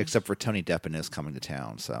for Tony Deppen is coming to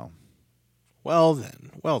town. So, well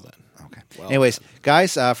then. Okay. Anyways,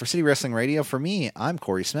 guys, for City Wrestling Radio, for me, I'm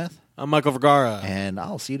Corey Smith. I'm Michael Vergara, and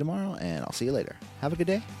I'll see you tomorrow. And I'll see you later. Have a good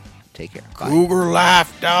day. Take care. Bye.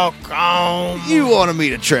 CougarLife.com. You want to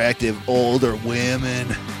meet attractive older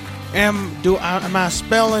women? Am I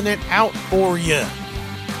spelling it out for you?